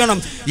 ഒക്കെ ചെയ്യണം.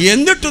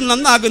 എന്നിട്ടും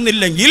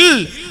നന്നാകുന്നില്ലെങ്കിൽ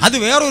അത്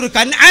വേറൊരു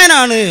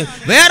കണ്ണാനാണ്,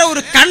 വേറെ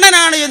ഒരു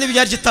കണ്ണനാണ് എന്ന്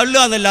വിചാരിച്ച്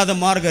തള്ളുക എന്നല്ലാതെ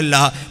മാർഗമല്ല.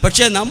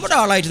 പക്ഷേ നമ്മുടെ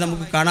ആളായിട്ട്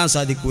നമുക്ക് കാണാൻ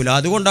സാധിക്കൂല.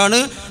 അതുകൊണ്ടാണ്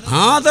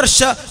ആദർശ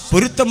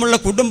പൊരുത്തമുള്ള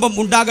കുടുംബം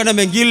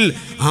ഉണ്ടാകണമെങ്കിൽ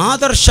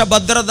ആദർശ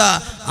ഭദ്രത,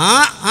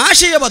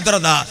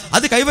 ആശയഭദ്രത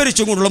അത്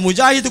കൈവരിച്ചുകൊണ്ടുള്ള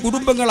മുജാഹിദ്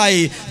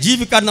കുടുംബങ്ങളായി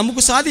ജീവിക്കാൻ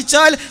നമുക്ക്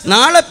സാധിച്ചാൽ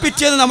നാളെ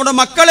പിറ്റേന്ന് നമ്മുടെ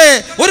മക്കളെ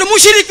ഒരു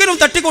മുശ്രിക്കിനും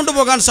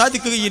തട്ടിക്കൊണ്ടുപോകാൻ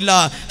സാധിക്കുകയില്ല.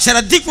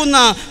 ശ്രദ്ധിക്കുന്ന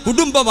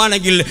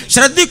കുടുംബമാണെങ്കിൽ,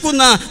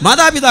 ശ്രദ്ധിക്കുന്ന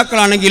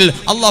മാതാപിതാക്കളാണെങ്കിൽ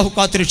അള്ളാഹു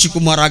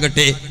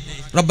കാത്തുരക്ഷിക്കുമാറാകട്ടെ.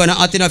 ربنا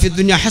آتنا في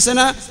الدنيا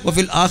حسنة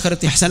وفي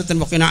الآخرة حسنة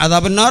وقنا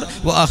عذاب النار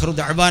وآخر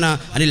دعوانا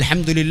أن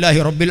الحمد لله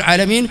رب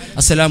العالمين.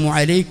 السلام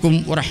عليكم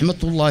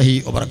ورحمة الله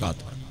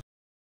وبركاته.